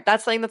hard.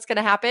 That's something that's going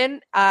to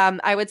happen.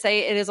 I would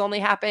say it has only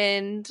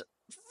happened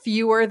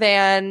fewer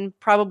than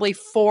probably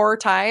 4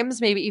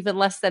 times, maybe even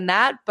less than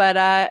that.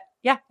 But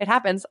yeah, it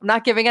happens. I'm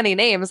not giving any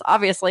names,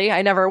 obviously.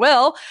 I never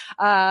will.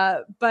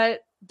 But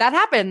that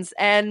happens.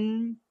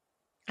 And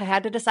I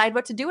had to decide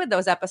what to do with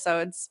those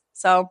episodes.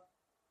 So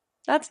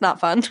that's not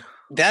fun.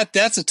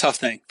 That's a tough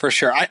thing for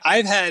sure.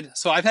 I've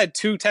had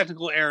 2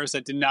 technical errors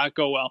that did not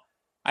go well.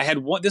 I had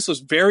one. This was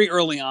very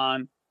early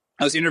on.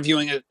 I was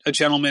interviewing a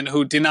gentleman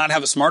who did not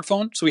have a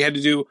smartphone, so we had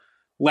to do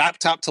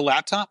laptop to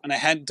laptop, and I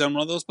hadn't done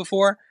one of those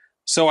before.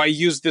 So I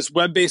used this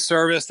web-based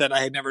service that I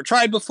had never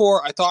tried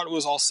before. I thought it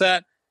was all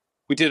set.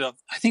 We did I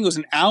think it was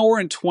an hour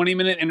and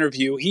 20-minute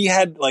interview. He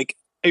had like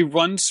a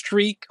run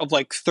streak of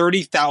like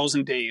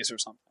 30,000 days or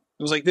something.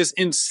 It was like this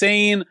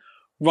insane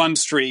run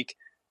streak.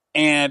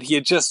 And he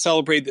had just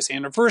celebrated this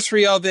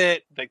anniversary of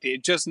it. Like they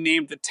had just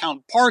named the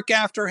town park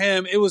after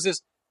him. It was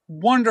this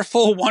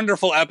wonderful,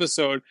 wonderful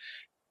episode.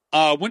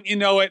 Wouldn't you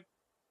know it,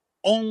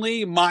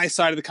 only my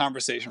side of the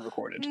conversation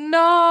recorded.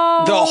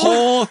 No. The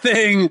whole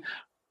thing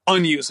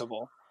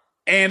unusable.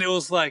 And it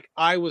was like,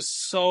 I was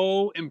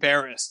so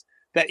embarrassed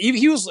that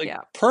he was like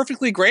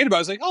perfectly great about it.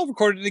 I was like, I'll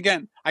record it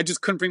again. I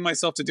just couldn't bring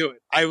myself to do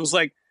it. I was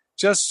like,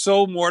 just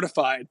so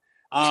mortified.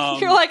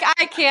 You're like,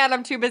 I can't.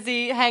 I'm too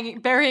busy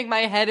burying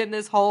my head in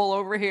this hole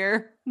over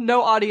here.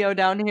 No audio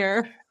down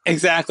here.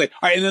 Exactly.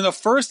 All right. And then the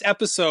first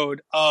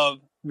episode of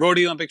Road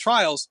to the Olympic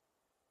Trials,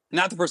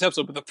 not the first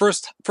episode, but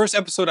the first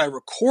episode I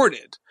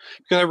recorded,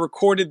 because I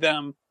recorded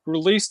them,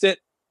 released it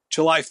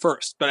July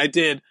 1st, but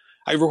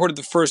I recorded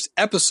the first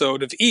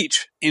episode of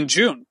each in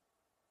June.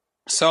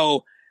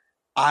 So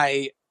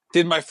I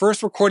did my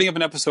first recording of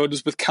an episode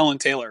was with Kellen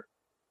Taylor.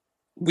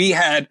 We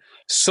had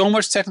so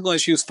much technical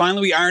issues.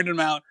 Finally, we ironed them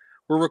out.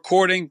 We're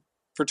recording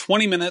for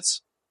 20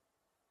 minutes.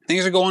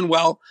 Things are going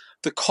well.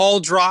 The call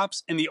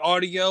drops and the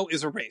audio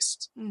is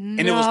erased. No.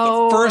 And it was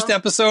the first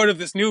episode of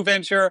this new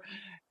venture.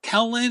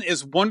 Kellen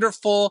is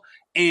wonderful.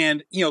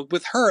 And,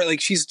 with her, like,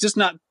 she's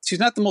not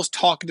the most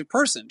talkative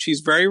person.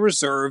 She's very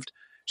reserved.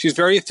 She's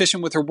very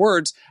efficient with her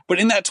words. But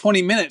in that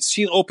 20 minutes,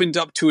 she opened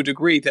up to a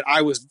degree that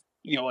I was,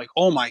 like,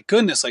 oh my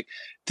goodness, like,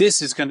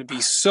 this is going to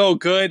be so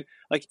good.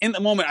 Like, in the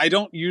moment, I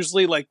don't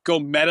usually like go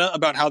meta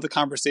about how the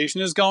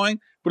conversation is going,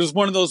 but it was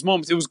one of those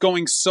moments. It was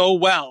going so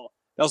well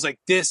that I was like,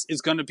 this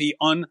is going to be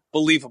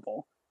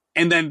unbelievable.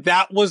 And then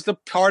that was the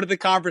part of the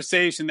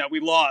conversation that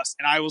we lost.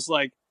 And I was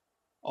like,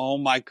 oh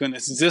my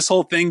goodness, is this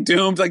whole thing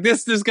doomed? Like,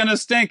 this is going to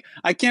stink.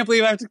 I can't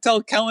believe I have to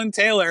tell Kellen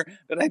Taylor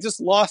that I just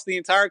lost the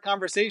entire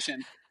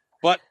conversation.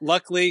 But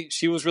luckily,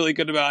 she was really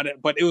good about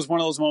it. But it was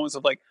one of those moments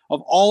of like,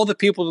 of all the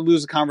people to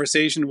lose a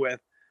conversation with,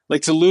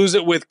 like to lose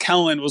it with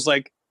Kellen was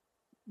like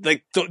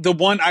the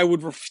one I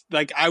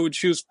would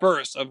choose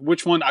first of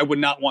which one I would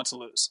not want to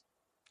lose.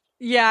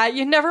 Yeah,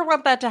 you never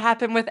want that to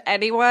happen with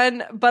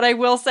anyone. But I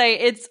will say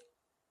it's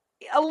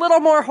a little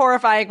more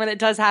horrifying when it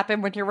does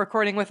happen when you're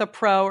recording with a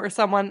pro or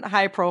someone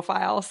high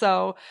profile.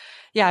 So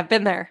yeah, I've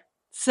been there.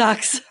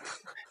 Sucks.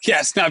 Yeah,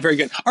 it's not very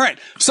good. All right.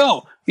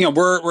 So,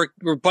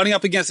 we're butting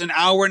up against an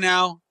hour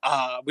now.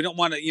 We don't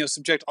want to,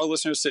 subject our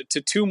listeners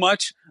to too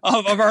much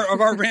of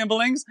our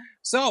ramblings.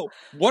 So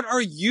what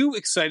are you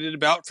excited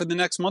about for the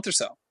next month or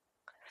so?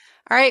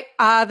 All right.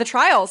 The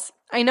trials.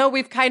 I know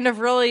we've kind of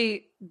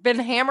really been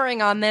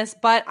hammering on this,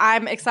 but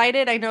I'm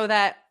excited. I know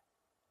that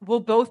we'll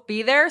both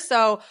be there.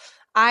 So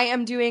I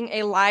am doing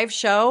a live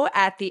show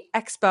at the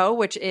Expo,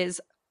 which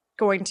is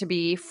going to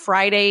be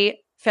Friday,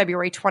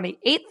 February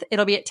 28th.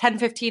 It'll be at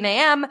 10:15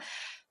 a.m.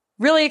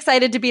 Really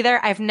excited to be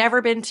there. I've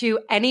never been to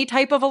any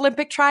type of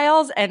Olympic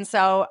trials, and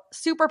so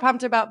super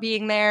pumped about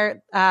being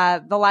there.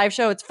 The live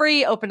show, it's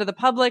free, open to the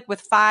public, with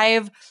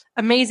 5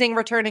 amazing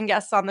returning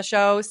guests on the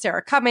show.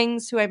 Sarah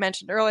Cummings, who I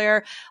mentioned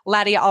earlier,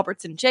 Ladia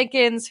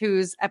Albertson-Jenkins,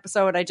 whose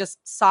episode I just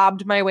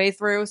sobbed my way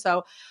through.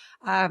 So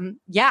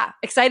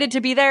excited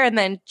to be there, and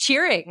then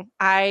cheering.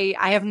 I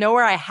have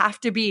nowhere I have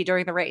to be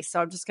during the race,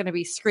 so I'm just going to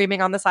be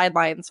screaming on the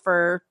sidelines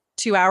for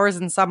 2 hours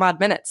and some odd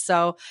minutes.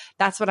 So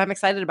that's what I'm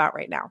excited about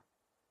right now.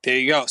 There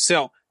you go.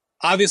 So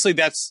obviously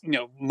that's,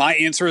 my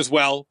answer as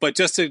well, but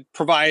just to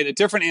provide a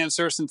different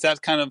answer, since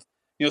that kind of,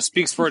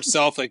 speaks for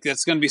itself, like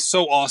that's going to be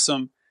so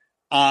awesome.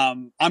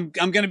 I'm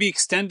going to be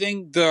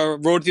extending the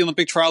Road to the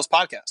Olympic Trials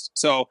podcast.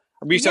 So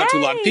I reached out to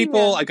a lot of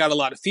people. I got a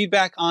lot of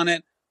feedback on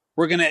it.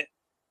 We're going to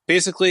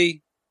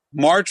basically,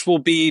 March will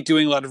be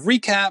doing a lot of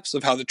recaps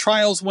of how the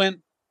trials went,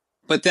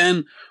 but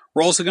then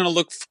we're also going to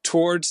look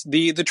towards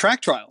the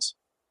track trials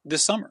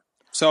this summer.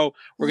 So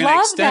we're going to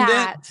extend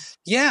it.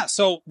 Yeah.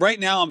 So right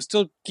now I'm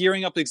still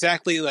gearing up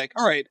exactly like,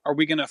 all right, are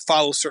we going to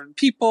follow certain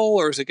people,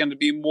 or is it going to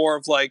be more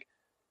of like,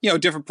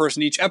 different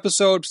person each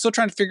episode. Still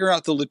trying to figure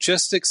out the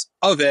logistics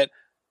of it.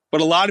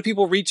 But a lot of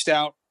people reached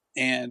out,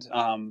 and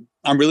I'm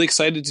really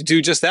excited to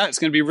do just that. It's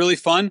going to be really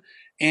fun.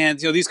 And,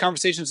 these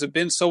conversations have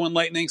been so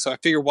enlightening. So I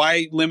figure,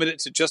 why limit it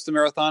to just the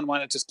marathon? Why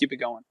not just keep it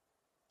going?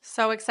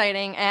 So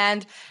exciting.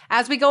 And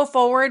as we go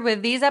forward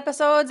with these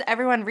episodes,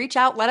 everyone reach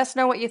out. Let us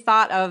know what you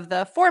thought of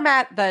the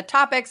format, the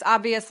topics.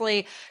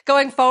 Obviously,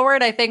 going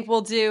forward, I think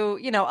we'll do,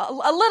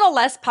 a little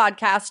less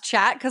podcast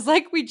chat because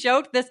like we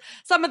joked,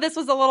 some of this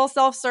was a little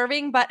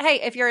self-serving. But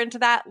hey, if you're into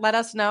that, let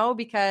us know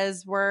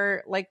because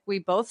we're, like we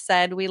both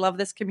said, we love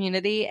this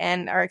community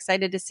and are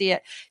excited to see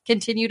it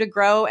continue to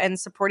grow and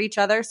support each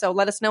other. So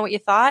let us know what you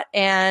thought.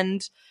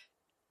 And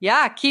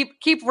yeah, keep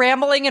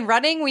rambling and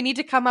running. We need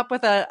to come up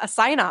with a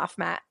sign off,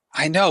 Matt.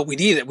 I know. We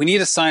need it. We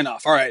need a sign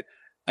off. All right.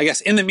 I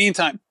guess in the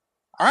meantime.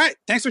 All right.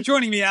 Thanks for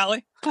joining me,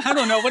 Allie. I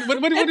don't know. What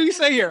do you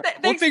say here?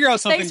 We'll figure out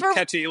something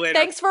catchy later.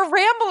 Thanks for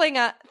rambling.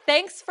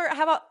 Thanks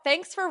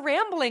for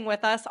rambling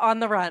with us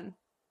on the run.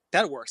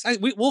 That works.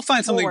 We'll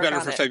find something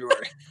better for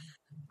February.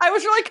 I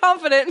was really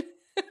confident.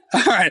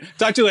 All right.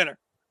 Talk to you later.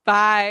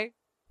 Bye.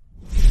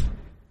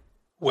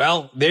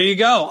 Well, there you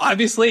go.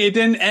 Obviously, it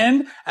didn't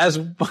end as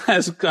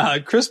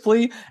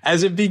crisply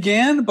as it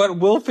began, but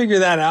we'll figure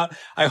that out.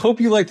 I hope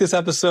you liked this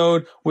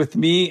episode with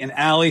me and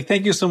Allie.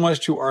 Thank you so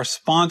much to our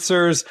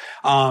sponsors.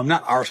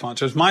 Not our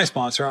sponsors, my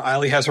sponsor.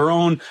 Allie has her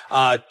own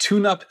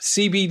Tune-Up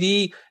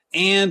CBD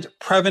and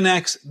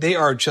Previnex. They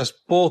are just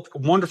both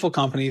wonderful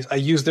companies. I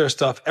use their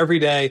stuff every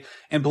day.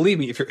 And believe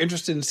me, if you're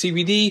interested in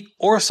CBD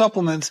or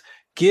supplements,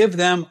 give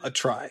them a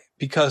try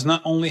because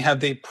not only have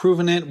they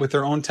proven it with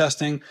their own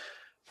testing,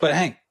 but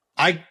hey,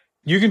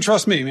 you can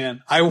trust me,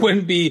 man. I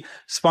wouldn't I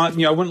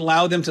wouldn't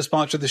allow them to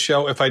sponsor the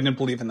show if I didn't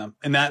believe in them.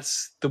 And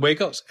that's the way it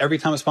goes. Every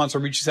time a sponsor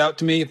reaches out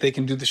to me, if they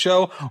can do the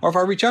show, or if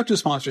I reach out to a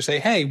sponsor, say,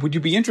 hey, would you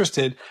be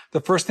interested?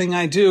 The first thing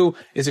I do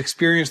is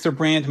experience their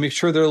brand, make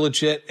sure they're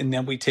legit, and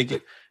then we take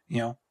it,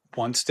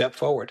 one step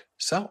forward.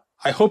 So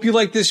I hope you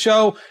like this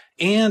show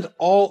and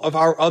all of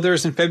our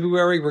others in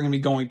February. We're going to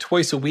be going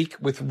twice a week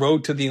with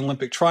Road to the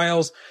Olympic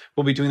Trials.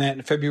 We'll be doing that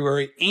in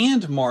February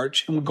and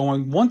March, and we're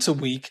going once a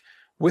week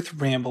with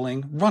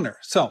Rambling Runner.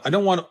 So I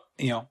don't want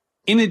to,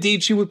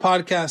 inundate you with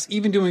podcasts.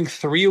 Even doing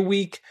 3 a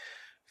week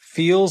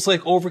feels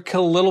like overkill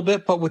a little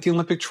bit, but with the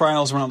Olympic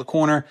trials around the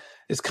corner,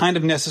 it's kind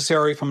of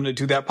necessary if I'm going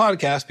to do that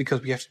podcast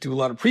because we have to do a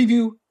lot of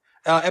preview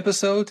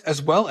episodes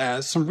as well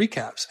as some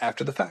recaps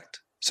after the fact.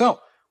 So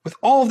with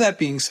all of that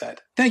being said,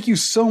 thank you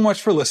so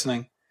much for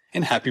listening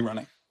and happy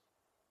running.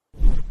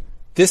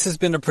 This has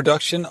been a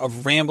production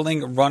of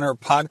Rambling Runner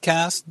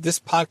Podcast. This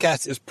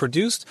podcast is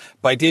produced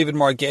by David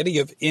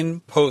Margetti of In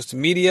Post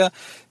Media.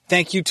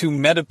 Thank you to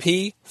Meta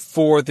P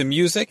for the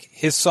music.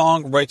 His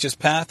song Righteous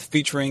Path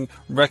featuring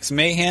Rex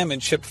Mayhem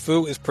and Chip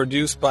Fu is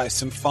produced by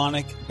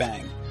Symphonic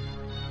Bang.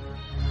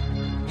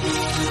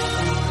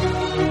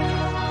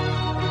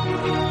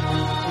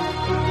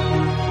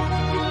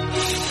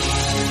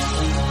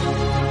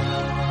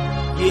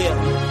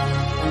 Yeah.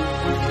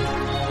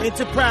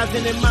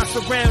 Enterprising in my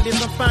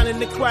surroundings, I'm finding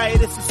the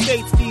quietest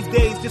estates these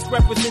days. Just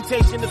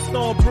representation of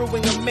storm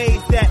brewing,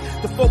 amazed that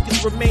the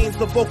focus remains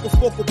the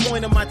focal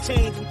point of my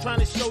change. I'm trying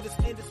to show this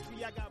industry.